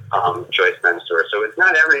 Joyce Mansour. So it's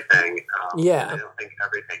not everything. Yeah. I don't think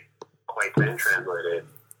everything quite been translated.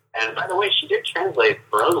 And by the way, she did translate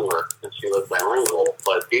her own work since she was bilingual,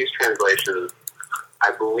 but these translations,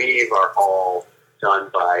 I believe, are all done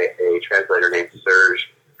by a translator named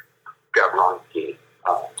Serge Gavronsky.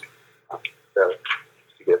 So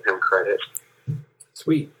to give him credit.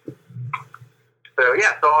 Sweet. So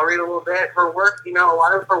I'll read a little bit. Her work, a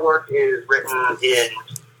lot of her work is written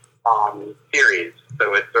in series.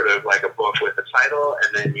 So it's sort of like a book with a title,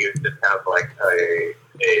 and then you just have like a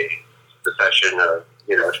succession of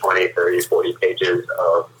 20, 30, 40 pages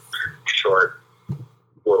of short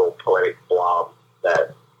little poetic blobs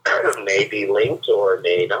that may be linked or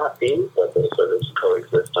may not be, but they sort of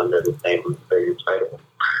coexist under the same title.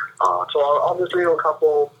 So I'll just read a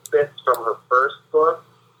couple bits from her first book,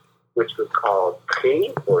 which was called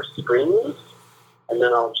Cri, or Screams, and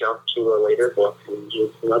then I'll jump to a later book and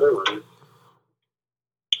do some other ones.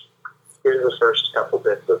 Here's the first couple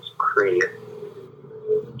bits of Cri.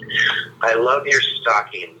 I love your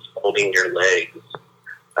stockings holding your legs.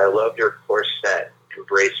 I love your corset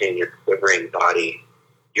embracing your quivering body,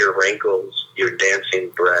 your wrinkles, your dancing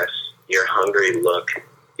breasts, your hungry look,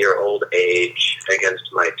 your old age against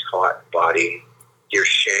my taut body, your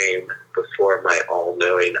shame before my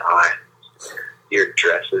all-knowing eyes, your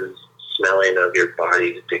dresses smelling of your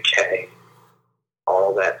body's decay,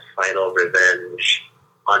 all that final revenge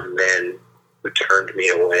on men who turned me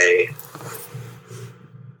away.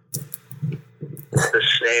 The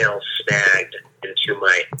snail snagged into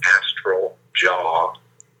my astral jaw,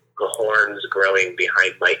 the horns growing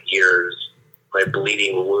behind my ears, my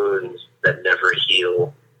bleeding wounds that never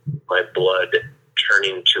heal, my blood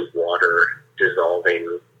turning to water,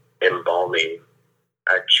 dissolving, embalming.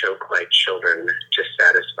 I choke my children to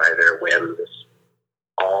satisfy their whims.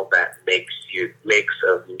 All that makes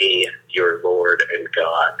of me your Lord and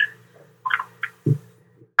God.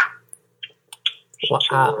 Wow.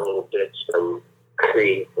 Two more little bits from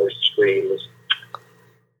Cri, or Screams.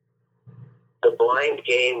 The blind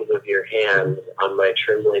games of your hands on my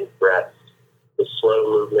trembling breast, the slow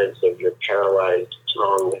movements of your paralyzed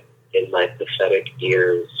tongue in my pathetic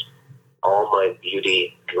ears, all my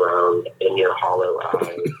beauty drowned in your hollow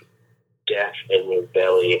eyes, death in your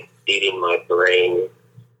belly eating my brain,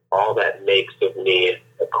 all that makes of me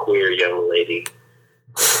a queer young lady.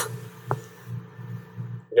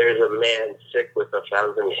 There's a man sick with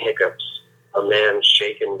 1,000 hiccups, a man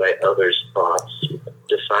shaken by others' thoughts,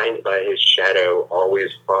 defined by his shadow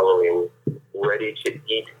always following, ready to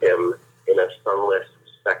eat him in a sunless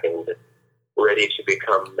second, ready to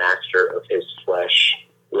become master of his flesh,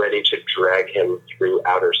 ready to drag him through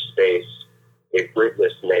outer space, a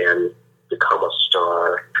fruitless man, become a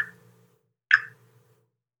star.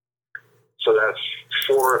 So that's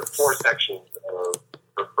four sections of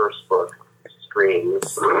the first book,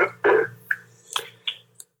 Screams.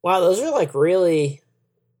 Wow, those are like really.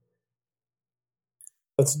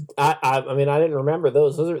 I mean, I didn't remember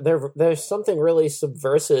those. There's something really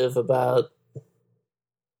subversive about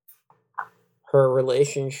her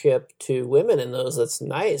relationship to women in those. That's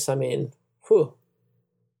nice. I mean, whew.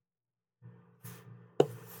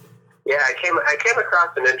 Yeah, I came across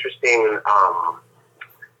an interesting.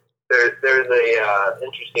 There's a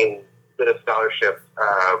interesting bit of scholarship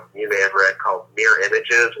you may have read called "Mere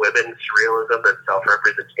Images: Women's Surrealism and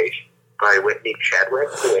Self-Representation" by Whitney Chadwick.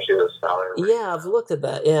 She's a scholar. Yeah, I've looked at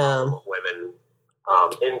that. Yeah, women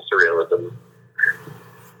in surrealism,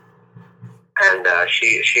 and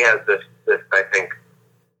she has this I think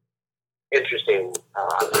interesting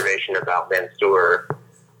observation about Mansour.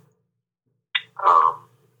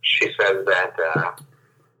 She says that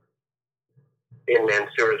in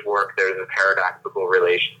Mansour's work, there's a paradoxical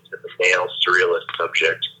relation to the male surrealist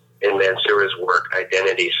subject. In Mansour's work,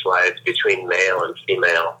 identity slides between male and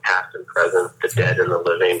female, past and present, the dead and the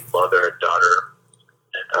living, mother and daughter,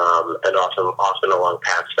 and often along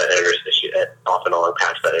paths that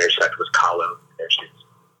intersect with Kahlo. There she's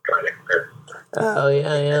trying to compare. Oh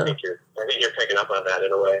yeah. I think you're picking up on that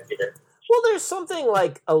in a way. Well, there's something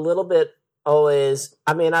like a little bit always.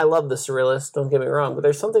 I mean, I love the surrealists. Don't get me wrong, but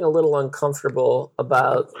there's something a little uncomfortable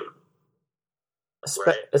about,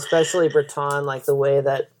 especially Breton, like the way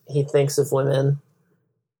that he thinks of women.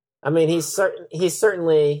 I mean, he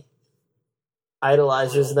certainly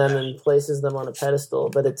idolizes them and places them on a pedestal,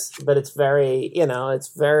 but it's very, it's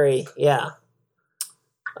very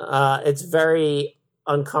it's very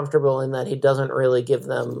uncomfortable in that he doesn't really give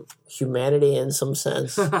them humanity in some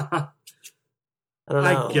sense. I don't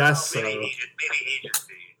know. I guess so. Maybe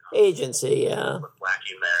agency. Agency, yeah.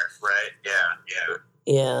 Lacking there, right? Yeah.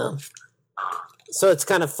 Yeah. So it's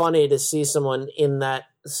kind of funny to see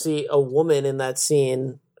see a woman in that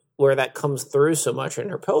scene where that comes through so much in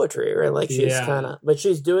her poetry, right? Like she's but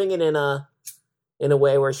she's doing it in a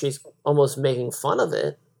way where she's almost making fun of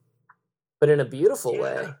it, but in a beautiful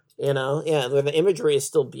way, Yeah, where the imagery is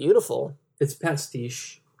still beautiful. It's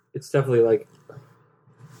pastiche. It's definitely like,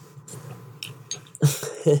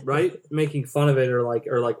 right, making fun of it, or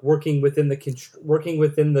working within the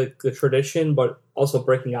tradition, but also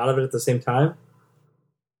breaking out of it at the same time.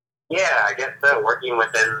 Yeah, I guess working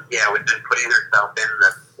within putting herself in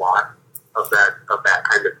the slot of that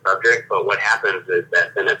kind of subject. But what happens is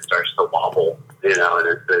that then it starts to wobble, and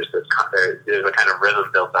there's a kind of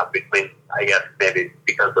rhythm built up between. I guess maybe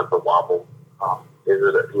because of the wobble, is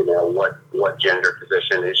it what gender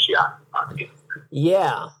position is she occupying?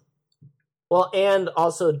 Yeah. Well, and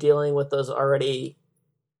also dealing with those already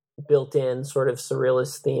built-in sort of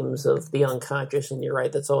surrealist themes of the unconscious, and you're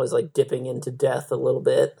right, that's always like dipping into death a little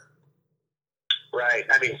bit. Right.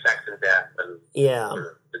 I mean, sex and death and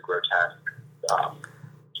the grotesque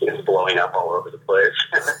is blowing up all over the place.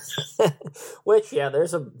 Which,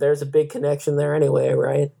 there's a big connection there anyway,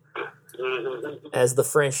 right? Mm-hmm. As the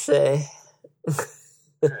French say.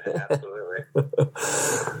 Absolutely.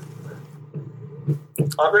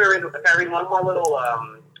 I'm going to read one more little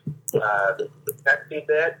sexy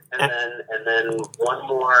bit, and then one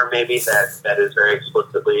more maybe that is very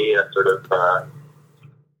explicitly a sort of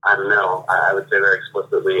I don't know. I would say very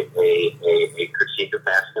explicitly a critique of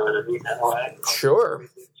masculinity in a way. Sure.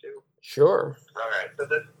 Sure. All right.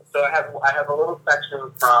 So I have a little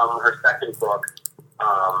section from her second book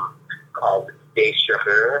called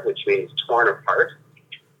Déchirure, which means torn apart.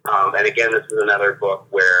 And again, this is another book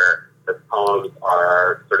where the poems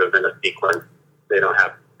are sort of in a sequence. They don't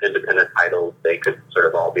have independent titles. They could sort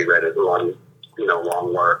of all be read as one,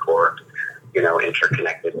 long work or,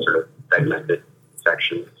 interconnected sort of segmented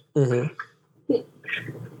sections. Mm-hmm.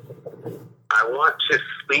 I want to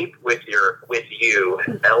sleep with you,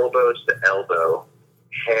 elbow to elbow,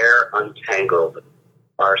 hair untangled,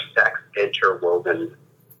 our sex interwoven,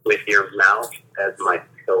 with your mouth as my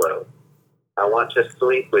pillow. I want to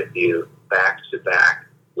sleep with you, back to back,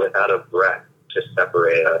 without a breath to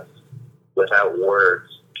separate us, without words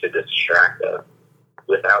to distract us,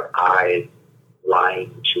 without eyes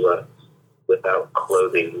lying to us, without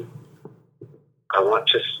clothing. I want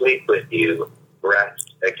to sleep with you,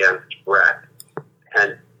 breast against breast,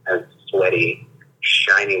 tense and sweaty,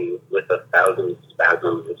 shining with 1,000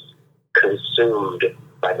 spasms, consumed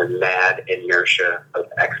by the mad inertia of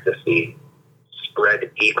ecstasy,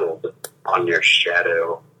 spread eagled on your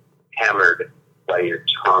shadow, hammered by your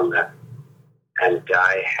tongue, and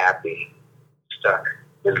die happy, stuck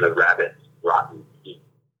in the rabbit's rotten teeth.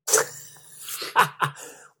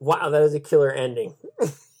 Wow, that is a killer ending.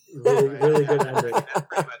 Really, really good ending. That's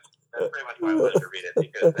pretty much why I wanted to read it,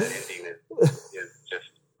 because that ending is just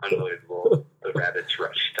unbelievable. The rabbit's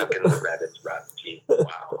stuck in the rabbit's rotten teeth.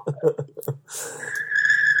 Wow.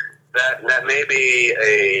 That may be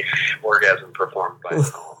a orgasm performed by a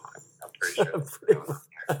poem. I'm pretty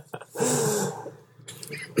sure.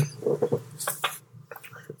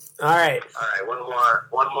 All right.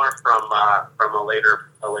 One more from a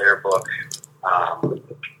later book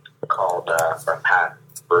called "From Past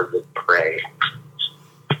Birds of Prey."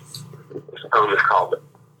 This poem is called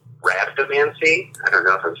Rhabdomancy. I don't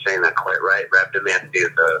know if I'm saying that quite right. Rhabdomancy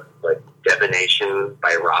is like divination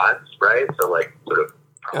by rods, right? So like sort of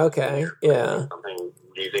Okay. Yeah. something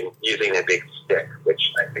using a big stick,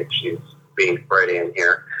 which I think she's being Freudian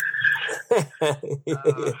here.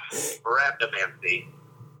 Rhabdomancy.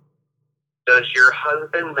 Does your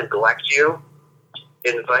husband neglect you?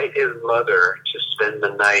 Invite his mother to spend the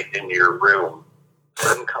night in your room.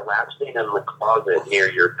 When collapsing in the closet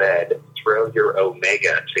near your bed, throw your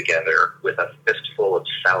omega together with a fistful of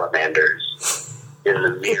salamanders in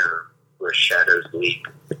the mirror where shadows leap.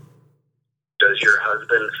 Does your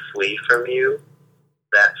husband flee from you?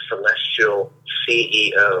 That celestial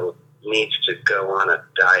CEO needs to go on a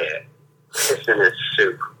diet. Piss in his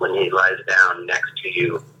soup when he lies down next to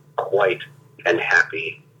you, white and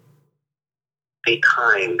happy. Be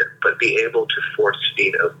kind, but be able to force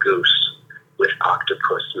feed a goose with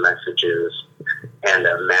octopus messages and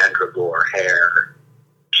a mandragora hair.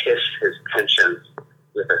 Kiss his penchants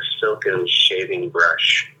with a silken shaving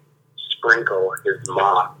brush. Sprinkle his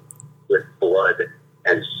moth with blood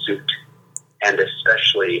and soot, and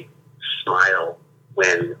especially smile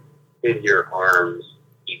when in your arms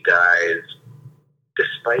he dies.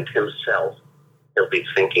 Despite himself, he'll be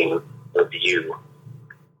thinking of you.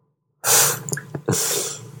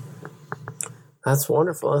 That's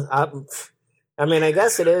wonderful. I mean, I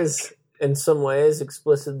guess it is in some ways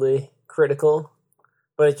explicitly critical,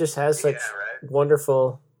 but it just has such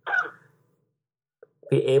wonderful.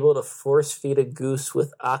 Be able to force feed a goose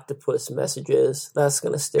with octopus messages. That's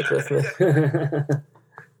going to stick with me.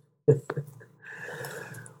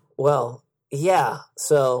 Well, yeah.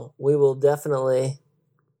 So we will definitely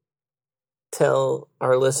tell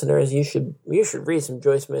our listeners you should read some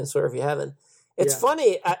Joyce Mansour if you haven't. It's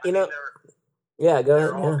funny, yeah, go ahead.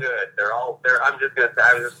 They're all good. I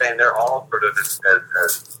was just saying they're all sort of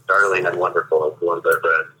as startling and wonderful as the ones I've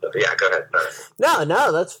read. So yeah, go ahead. Sorry.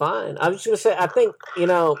 No, that's fine. I was just going to say, I think,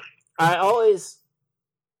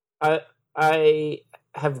 I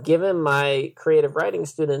have given my creative writing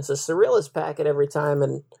students a surrealist packet every time,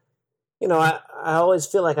 and, I always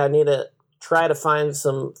feel like I need to try to find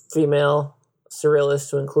some female surrealists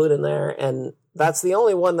to include in there, and that's the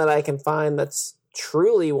only one that I can find that's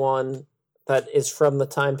truly one that is from the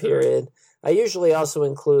time period. I usually also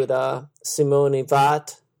include Simone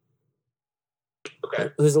Vatt,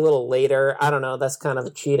 who's a little later. I don't know, that's kind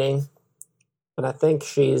of cheating. And I think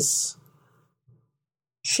she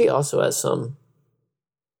also has some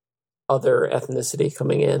other ethnicity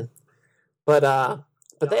coming in. But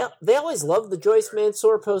they always love the Joyce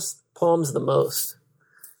Mansour poems the most.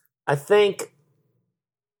 I think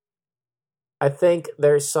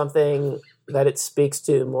there's something that it speaks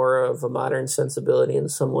to more of a modern sensibility in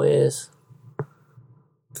some ways.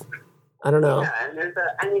 I don't know. Yeah, and there's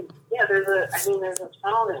a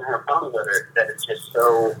sound in her poems that is just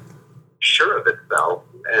so sure of itself,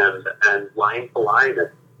 and line to line,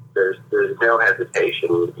 there's no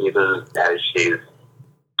hesitation, even as she's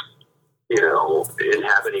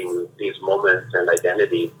inhabiting these moments and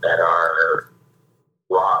identities that are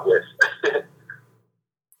wrought with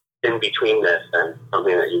in betweenness, and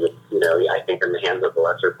something that you would, I think in the hands of a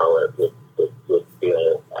lesser poet would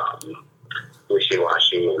feel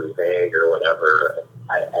wishy-washy and vague or whatever.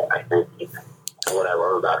 I think what I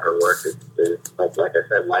love about her work is like I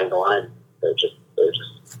said, line to line. They're just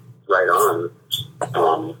right on,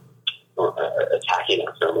 attacking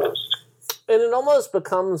us almost. And it almost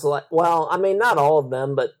becomes like, well, I mean, not all of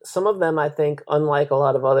them, but some of them, I think, unlike a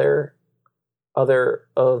lot of other of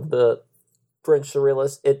the French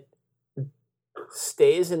surrealists, it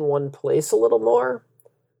stays in one place a little more.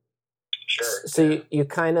 Sure. So you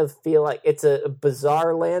kind of feel like it's a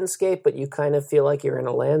bizarre landscape, but you kind of feel like you're in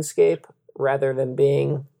a landscape rather than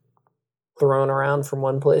being thrown around from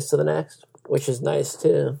one place to the next, which is nice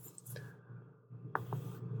too.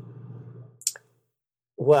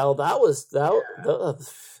 Well, those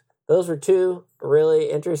were two really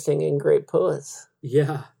interesting and great poets.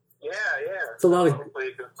 Yeah. Yeah. It's a lot of. Hopefully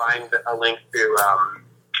you can find a link to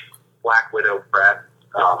Black Widow Press.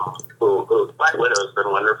 Who Black Widow's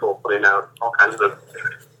been wonderful, putting out all kinds of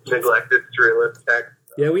neglected surrealist texts.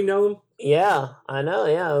 Yeah, we know them. Yeah, I know.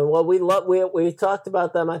 Yeah, well, we talked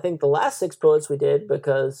about them. I think the last 6 poets we did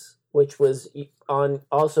which was on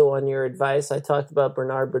your advice. I talked about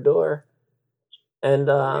Bernard Bador, and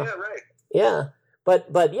yeah, right. Yeah,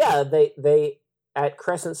 but yeah, they at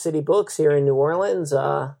Crescent City Books here in New Orleans,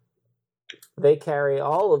 they carry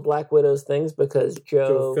all of Black Widow's things because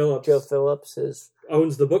Joe Phillips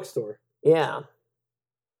owns the bookstore. Yeah.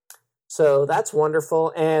 So that's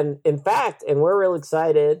wonderful. And in fact, we're real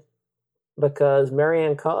excited because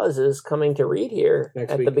Marianne Cause is coming to read here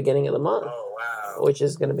Next at week. the beginning of the month. Oh, wow. Which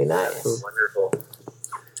is going to be nice. That's wonderful.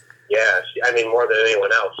 Yeah, more than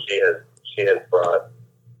anyone else, she has brought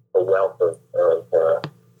a wealth of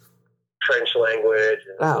French language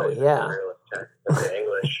and surrealist text into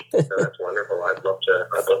English. So that's wonderful. I'd love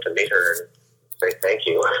to meet her and say thank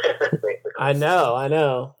you. I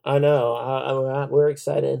know. We're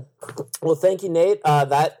excited. Well, thank you, Nate.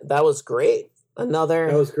 That was great. That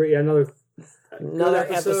was great. Another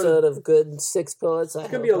episode of Good Six Poets. It's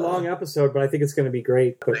going to be a long episode, but I think it's going to be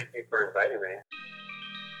great. Thank you for inviting me.